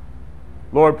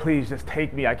 Lord, please just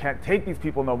take me. I can't take these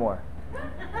people no more.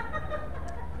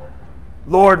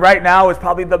 Lord, right now is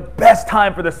probably the best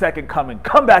time for the second coming.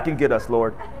 Come back and get us,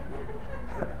 Lord.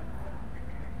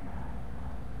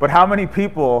 But how many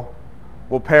people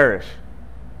will perish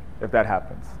if that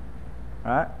happens?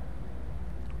 All right?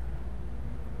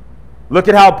 Look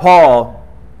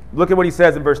at what he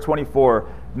says in verse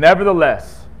 24.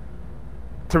 Nevertheless,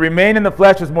 to remain in the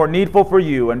flesh is more needful for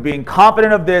you, and being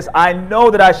confident of this, I know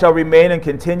that I shall remain and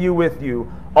continue with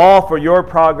you, all for your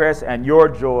progress and your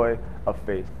joy of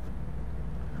faith.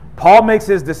 Paul makes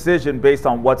his decision based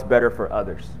on what's better for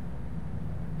others.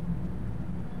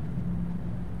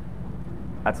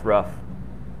 That's rough.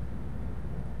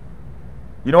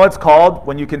 You know what it's called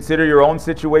when you consider your own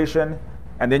situation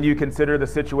and then you consider the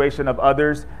situation of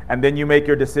others and then you make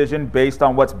your decision based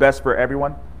on what's best for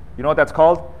everyone? You know what that's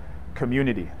called?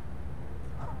 Community.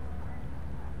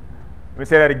 Let me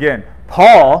say that again.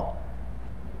 Paul,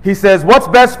 he says, what's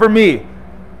best for me?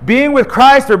 Being with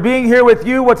Christ or being here with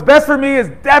you? What's best for me is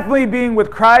definitely being with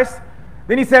Christ.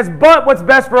 Then he says, but what's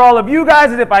best for all of you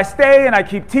guys is if I stay and I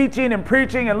keep teaching and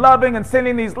preaching and loving and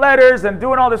sending these letters and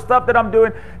doing all this stuff that I'm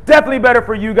doing, definitely better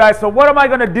for you guys. So what am I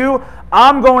going to do?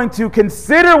 I'm going to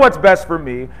consider what's best for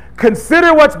me,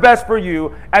 consider what's best for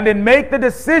you, and then make the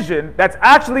decision that's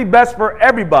actually best for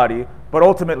everybody, but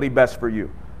ultimately best for you.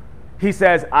 He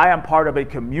says, I am part of a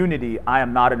community. I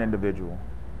am not an individual.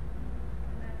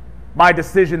 My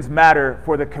decisions matter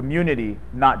for the community,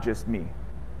 not just me.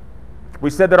 We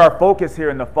said that our focus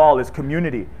here in the fall is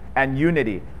community and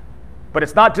unity. But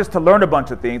it's not just to learn a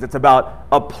bunch of things. It's about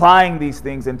applying these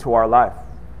things into our life.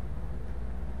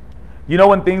 You know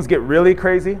when things get really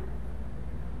crazy?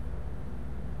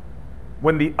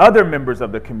 When the other members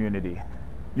of the community,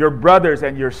 your brothers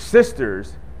and your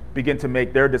sisters, begin to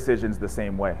make their decisions the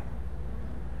same way.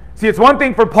 See, it's one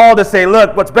thing for Paul to say,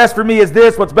 look, what's best for me is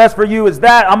this, what's best for you is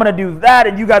that, I'm going to do that,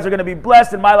 and you guys are going to be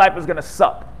blessed, and my life is going to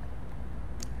suck.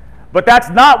 But that's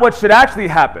not what should actually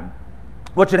happen.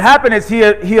 What should happen is he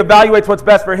evaluates what's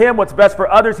best for him, what's best for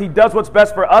others. He does what's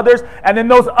best for others. And then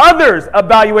those others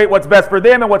evaluate what's best for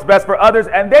them and what's best for others.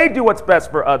 And they do what's best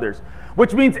for others.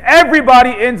 Which means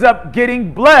everybody ends up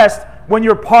getting blessed when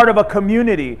you're part of a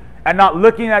community and not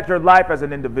looking at your life as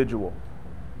an individual.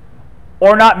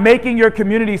 Or not making your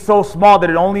community so small that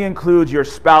it only includes your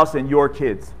spouse and your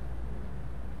kids.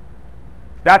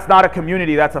 That's not a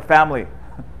community, that's a family.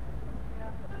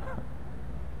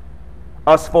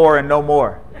 Us four and no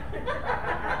more.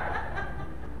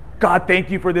 God, thank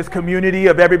you for this community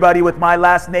of everybody with my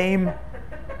last name.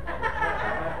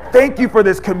 Thank you for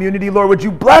this community, Lord. Would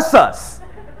you bless us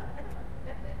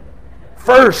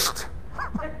first?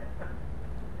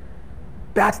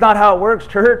 That's not how it works,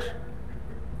 church.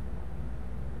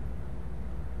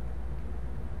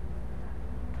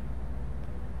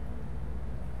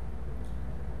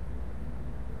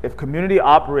 If community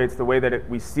operates the way that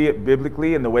we see it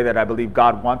biblically and the way that I believe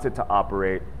God wants it to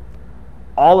operate,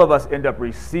 all of us end up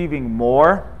receiving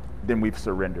more than we've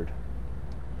surrendered.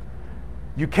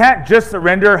 You can't just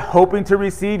surrender hoping to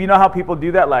receive. You know how people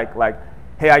do that? Like,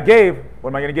 hey, I gave. What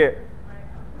am I going to get?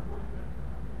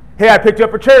 Hey, I picked you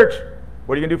up for church.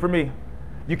 What are you going to do for me?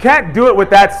 You can't do it with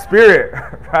that spirit,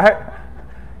 right?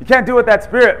 You can't do it with that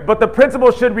spirit. But the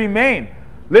principle should remain.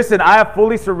 Listen, I have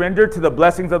fully surrendered to the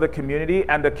blessings of the community,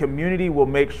 and the community will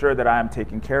make sure that I am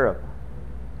taken care of.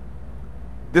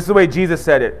 This is the way Jesus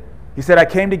said it. He said, I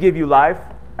came to give you life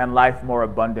and life more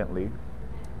abundantly.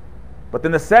 But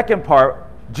then the second part,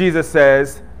 Jesus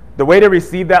says, The way to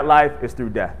receive that life is through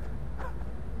death.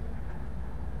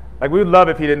 Like, we would love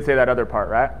if he didn't say that other part,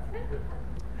 right?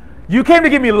 You came to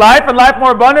give me life and life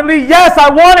more abundantly? Yes, I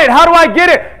want it. How do I get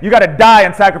it? You got to die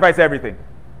and sacrifice everything.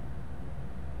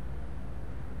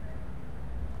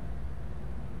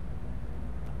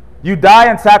 You die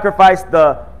and sacrifice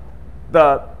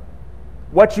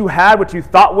what you had, what you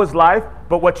thought was life,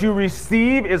 but what you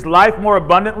receive is life more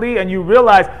abundantly, and you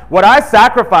realize what I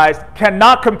sacrificed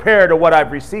cannot compare to what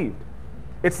I've received.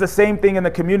 It's the same thing in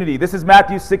the community. This is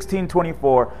Matthew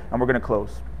 16:24, and we're going to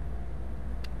close.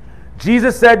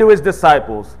 Jesus said to his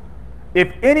disciples,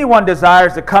 "If anyone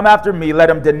desires to come after me, let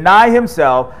him deny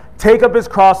himself, take up his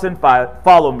cross and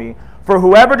follow me. For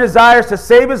whoever desires to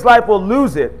save his life will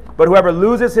lose it, but whoever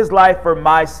loses his life for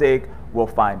my sake will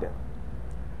find it."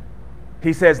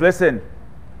 He says, listen,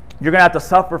 you're going to have to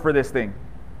suffer for this thing.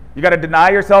 You got to deny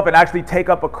yourself and actually take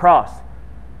up a cross.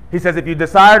 He says, if you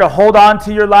desire to hold on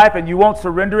to your life and you won't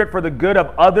surrender it for the good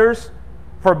of others,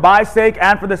 for my sake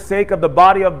and for the sake of the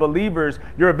body of believers,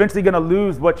 you're eventually going to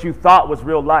lose what you thought was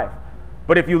real life.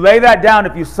 But if you lay that down,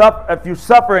 if you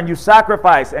suffer and you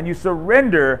sacrifice and you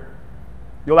surrender,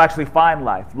 you'll actually find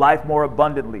life more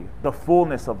abundantly, the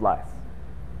fullness of life.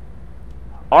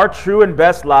 Our true and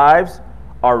best lives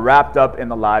are wrapped up in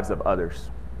the lives of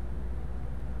others.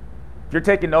 If you're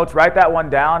taking notes, write that one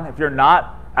down. If you're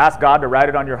not, ask God to write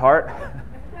it on your heart.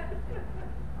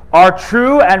 Our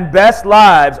true and best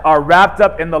lives are wrapped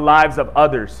up in the lives of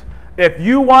others. If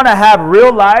you want to have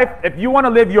real life, if you want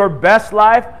to live your best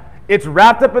life, it's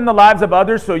wrapped up in the lives of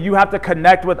others, so you have to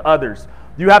connect with others.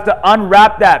 You have to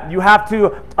unwrap that. You have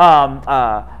to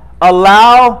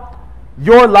allow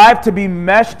your life to be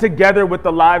meshed together with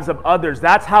the lives of others.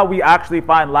 That's how we actually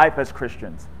find life as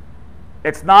Christians.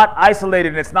 It's not isolated,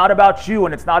 and it's not about you,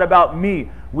 and it's not about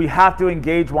me. We have to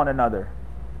engage one another.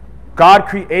 God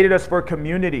created us for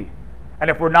community. And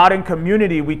if we're not in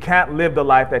community, we can't live the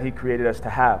life that he created us to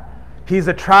have. He's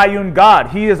a triune God.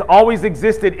 He has always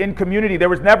existed in community. There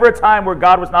was never a time where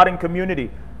God was not in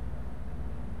community.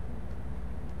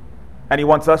 And he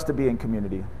wants us to be in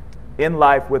community, in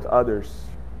life with others.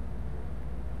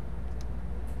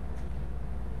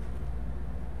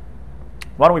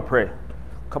 Why don't we pray?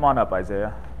 Come on up,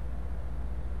 Isaiah.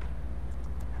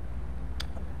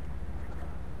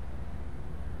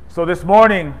 So this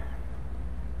morning,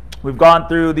 we've gone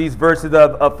through these verses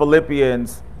of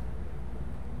Philippians,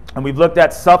 and we've looked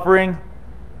at suffering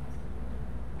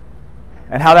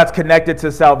and how that's connected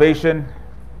to salvation.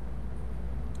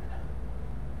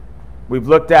 We've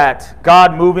looked at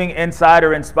God moving inside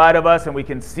or in spite of us, and we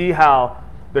can see how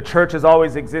the church has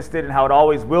always existed and how it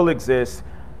always will exist.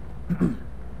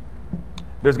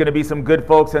 There's going to be some good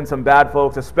folks and some bad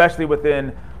folks, especially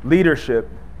within leadership.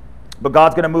 But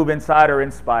God's going to move inside or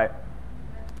in spite.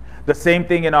 The same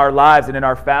thing in our lives and in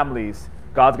our families.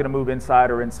 God's going to move inside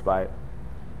or in spite.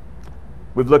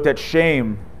 We've looked at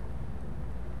shame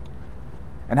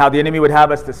and how the enemy would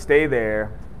have us to stay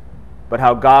there, but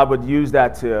how God would use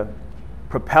that to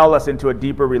propel us into a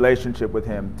deeper relationship with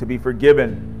him, to be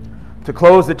forgiven, to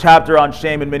close the chapter on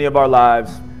shame in many of our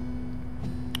lives,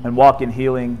 and walk in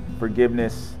healing,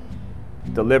 forgiveness,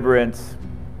 deliverance.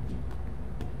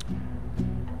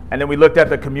 And then we looked at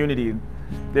the community,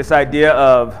 this idea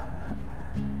of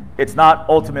it's not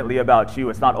ultimately about you,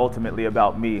 it's not ultimately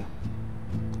about me,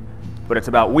 but it's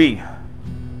about we.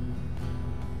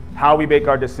 How we make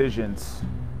our decisions.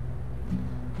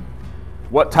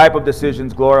 What type of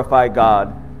decisions glorify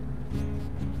God?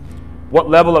 What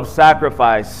level of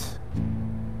sacrifice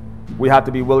we have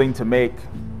to be willing to make?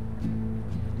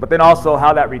 But then also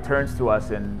how that returns to us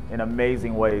in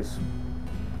amazing ways.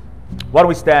 Why don't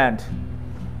we stand?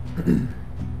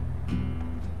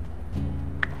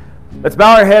 Let's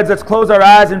bow our heads, let's close our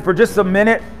eyes, and for just a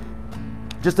minute,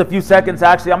 just a few seconds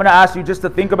actually, I'm going to ask you just to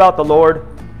think about the Lord.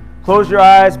 Close your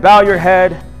eyes, bow your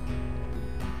head,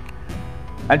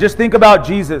 and just think about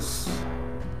Jesus.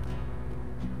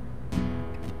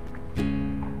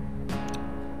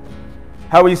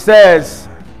 How he says,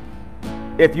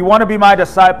 if you want to be my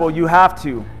disciple, you have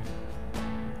to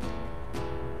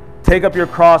take up your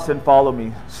cross and follow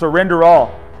me. Surrender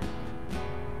all.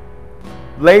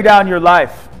 Lay down your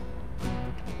life.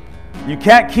 You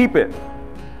can't keep it.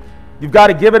 You've got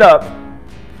to give it up.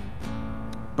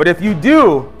 But if you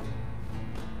do,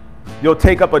 you'll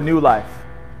take up a new life.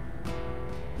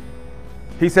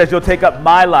 He says you'll take up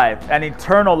my life, an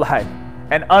eternal life,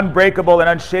 an unbreakable and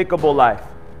unshakable life.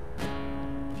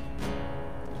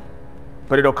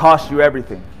 But it'll cost you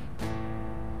everything.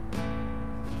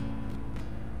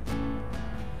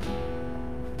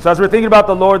 So as we're thinking about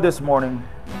the Lord this morning,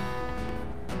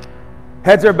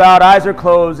 Heads are bowed, eyes are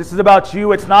closed. This is about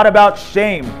you. It's not about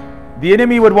shame. The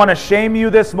enemy would want to shame you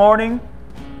this morning,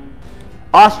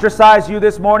 ostracize you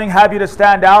this morning, have you to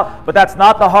stand out, but that's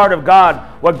not the heart of God.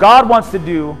 What God wants to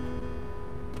do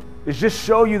is just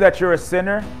show you that you're a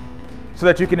sinner so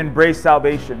that you can embrace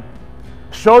salvation.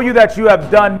 Show you that you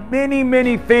have done many,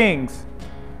 many things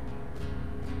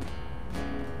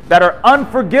that are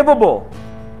unforgivable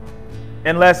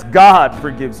unless God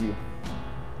forgives you.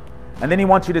 And then he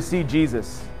wants you to see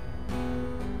Jesus.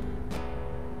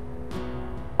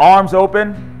 Arms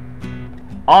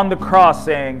open on the cross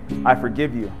saying, I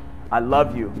forgive you. I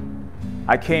love you.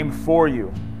 I came for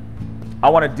you. I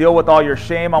want to deal with all your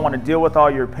shame. I want to deal with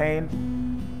all your pain.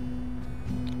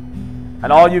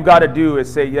 And all you've got to do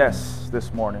is say yes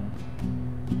this morning.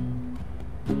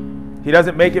 He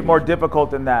doesn't make it more difficult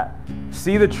than that.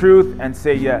 See the truth and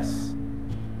say yes.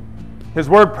 His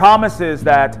word promises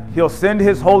that he'll send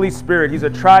his Holy Spirit. He's a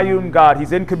triune God.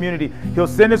 He's in community. He'll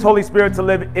send his Holy Spirit to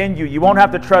live in you. You won't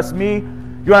have to trust me.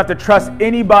 You don't have to trust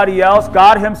anybody else.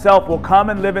 God himself will come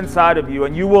and live inside of you,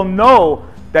 and you will know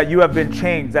that you have been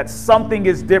changed, that something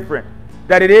is different,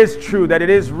 that it is true, that it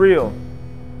is real.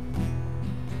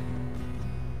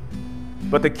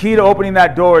 But the key to opening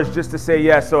that door is just to say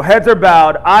yes. So heads are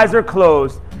bowed, eyes are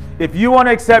closed. If you want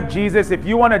to accept Jesus, if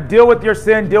you want to deal with your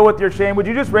sin, deal with your shame, would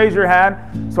you just raise your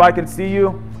hand so I can see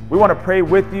you? We want to pray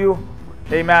with you.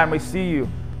 Amen. We see you,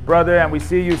 brother, and we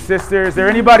see you, sister. Is there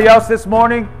anybody else this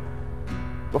morning?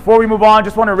 Before we move on,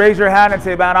 just want to raise your hand and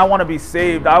say, man, I want to be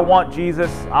saved. I want Jesus.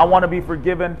 I want to be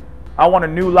forgiven. I want a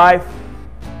new life.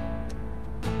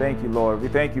 Thank you, Lord. We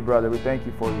thank you, brother. We thank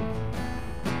you for you.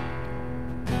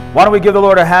 Why don't we give the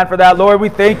Lord a hand for that? Lord, we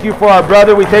thank you for our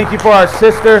brother. We thank you for our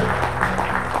sister.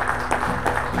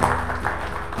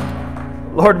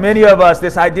 Lord, many of us,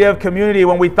 this idea of community,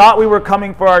 when we thought we were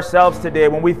coming for ourselves today,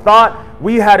 when we thought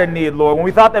we had a need, Lord, when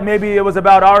we thought that maybe it was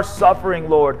about our suffering,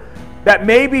 Lord, that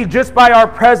maybe just by our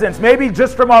presence, maybe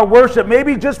just from our worship,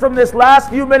 maybe just from this last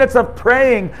few minutes of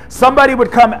praying, somebody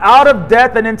would come out of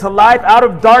death and into life, out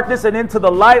of darkness and into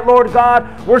the light, Lord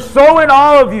God. We're so in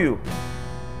awe of you.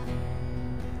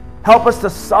 Help us to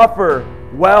suffer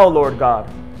well, Lord God.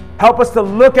 Help us to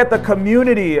look at the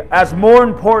community as more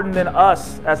important than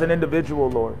us as an individual,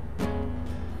 Lord.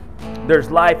 There's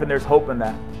life and there's hope in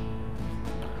that.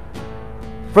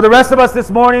 For the rest of us this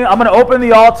morning, I'm going to open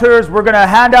the altars. We're going to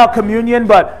hand out communion,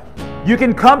 but you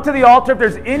can come to the altar if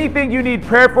there's anything you need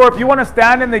prayer for. If you want to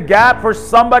stand in the gap for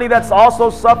somebody that's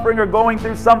also suffering or going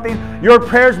through something, your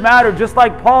prayers matter. Just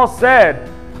like Paul said,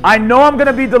 I know I'm going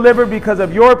to be delivered because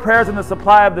of your prayers and the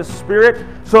supply of the Spirit.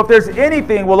 So if there's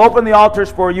anything, we'll open the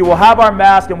altars for you. We'll have our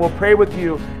mask and we'll pray with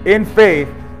you in faith.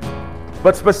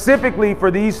 But specifically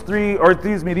for these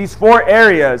four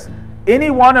areas, any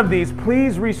one of these,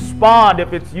 please respond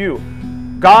if it's you.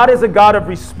 God is a God of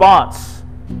response.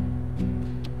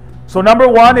 So number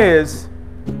one is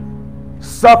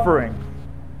suffering.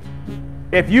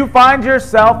 If you find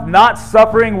yourself not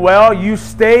suffering well, you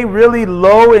stay really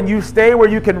low and you stay where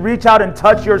you can reach out and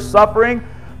touch your suffering,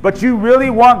 but you really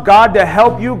want God to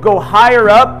help you go higher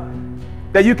up,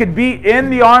 that you could be in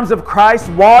the arms of Christ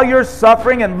while you're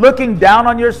suffering and looking down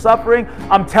on your suffering,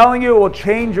 I'm telling you, it will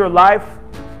change your life.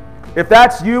 If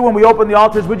that's you, when we open the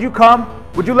altars, would you come?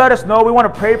 Would you let us know? We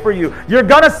want to pray for you. You're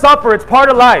going to suffer. It's part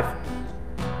of life.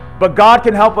 But God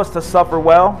can help us to suffer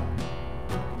well.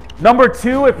 Number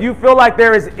two, if you feel like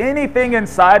there is anything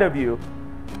inside of you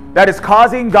that is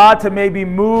causing God to maybe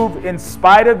move in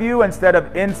spite of you instead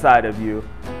of inside of you,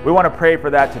 we want to pray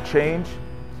for that to change.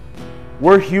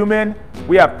 We're human.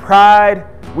 We have pride.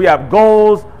 We have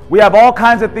goals. We have all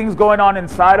kinds of things going on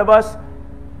inside of us.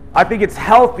 I think it's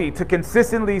healthy to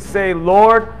consistently say,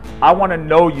 Lord, I want to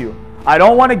know you. I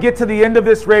don't want to get to the end of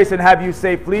this race and have you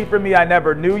say, flee from me, I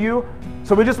never knew you.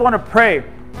 So we just want to pray.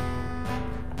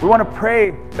 We want to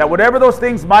pray that whatever those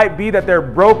things might be, that they're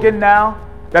broken now,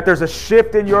 that there's a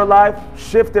shift in your life,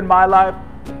 shift in my life,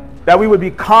 that we would be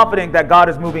confident that God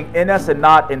is moving in us and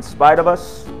not in spite of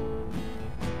us.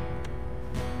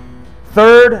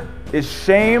 Third is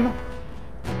shame.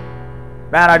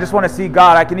 Man, I just want to see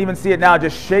God. I can even see it now,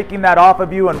 just shaking that off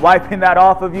of you and wiping that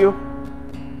off of you.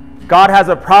 God has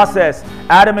a process.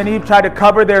 Adam and Eve tried to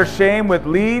cover their shame with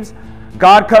leaves.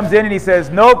 God comes in and he says,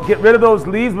 nope, get rid of those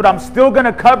leaves, but I'm still going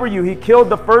to cover you. He killed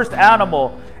the first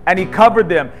animal and he covered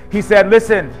them. He said,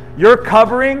 listen, your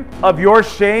covering of your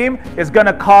shame is going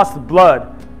to cost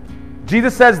blood.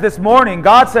 Jesus says this morning,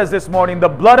 God says this morning, the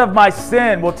blood of my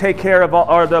sin will take care of all,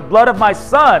 or the blood of my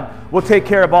son will take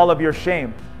care of all of your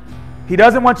shame. He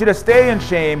doesn't want you to stay in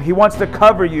shame. He wants to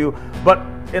cover you, but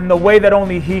in the way that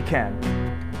only he can.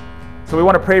 So we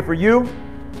want to pray for you.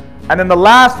 And then the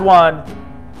last one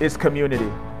is community.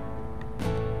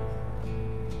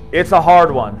 It's a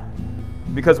hard one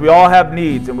because we all have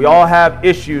needs and we all have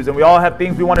issues and we all have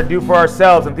things we want to do for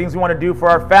ourselves and things we want to do for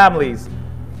our families.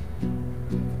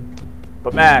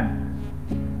 But man,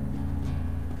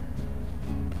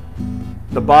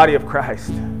 the body of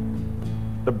Christ,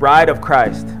 the bride of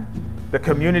Christ, the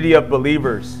community of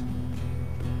believers,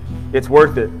 it's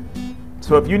worth it.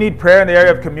 So if you need prayer in the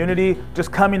area of community,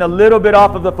 just coming a little bit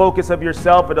off of the focus of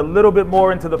yourself and a little bit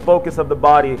more into the focus of the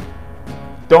body,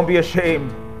 don't be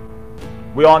ashamed.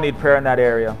 We all need prayer in that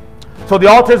area. So the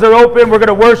altars are open. We're going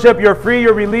to worship. You're free.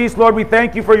 You're released. Lord, we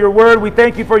thank you for your word. We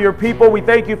thank you for your people. We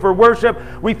thank you for worship.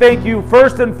 We thank you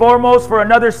first and foremost for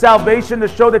another salvation to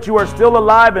show that you are still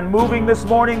alive and moving this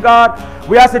morning, God.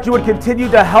 We ask that you would continue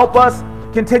to help us,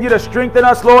 continue to strengthen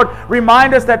us, Lord.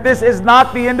 Remind us that this is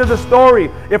not the end of the story.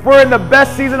 If we're in the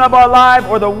best season of our life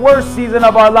or the worst season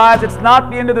of our lives, it's not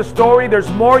the end of the story. There's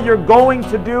more you're going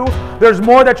to do. There's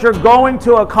more that you're going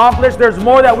to accomplish. There's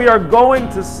more that we are going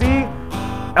to see.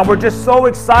 And we're just so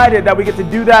excited that we get to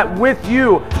do that with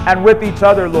you and with each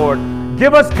other, Lord.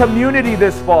 Give us community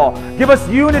this fall. Give us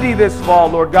unity this fall,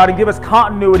 Lord God, and give us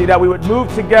continuity that we would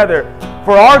move together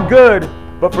for our good,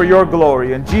 but for your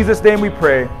glory. In Jesus' name we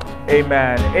pray.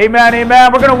 Amen. Amen.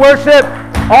 Amen. We're going to worship.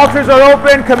 Altars are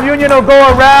open. Communion will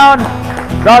go around.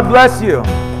 God bless you.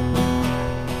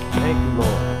 Thank you,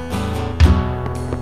 Lord.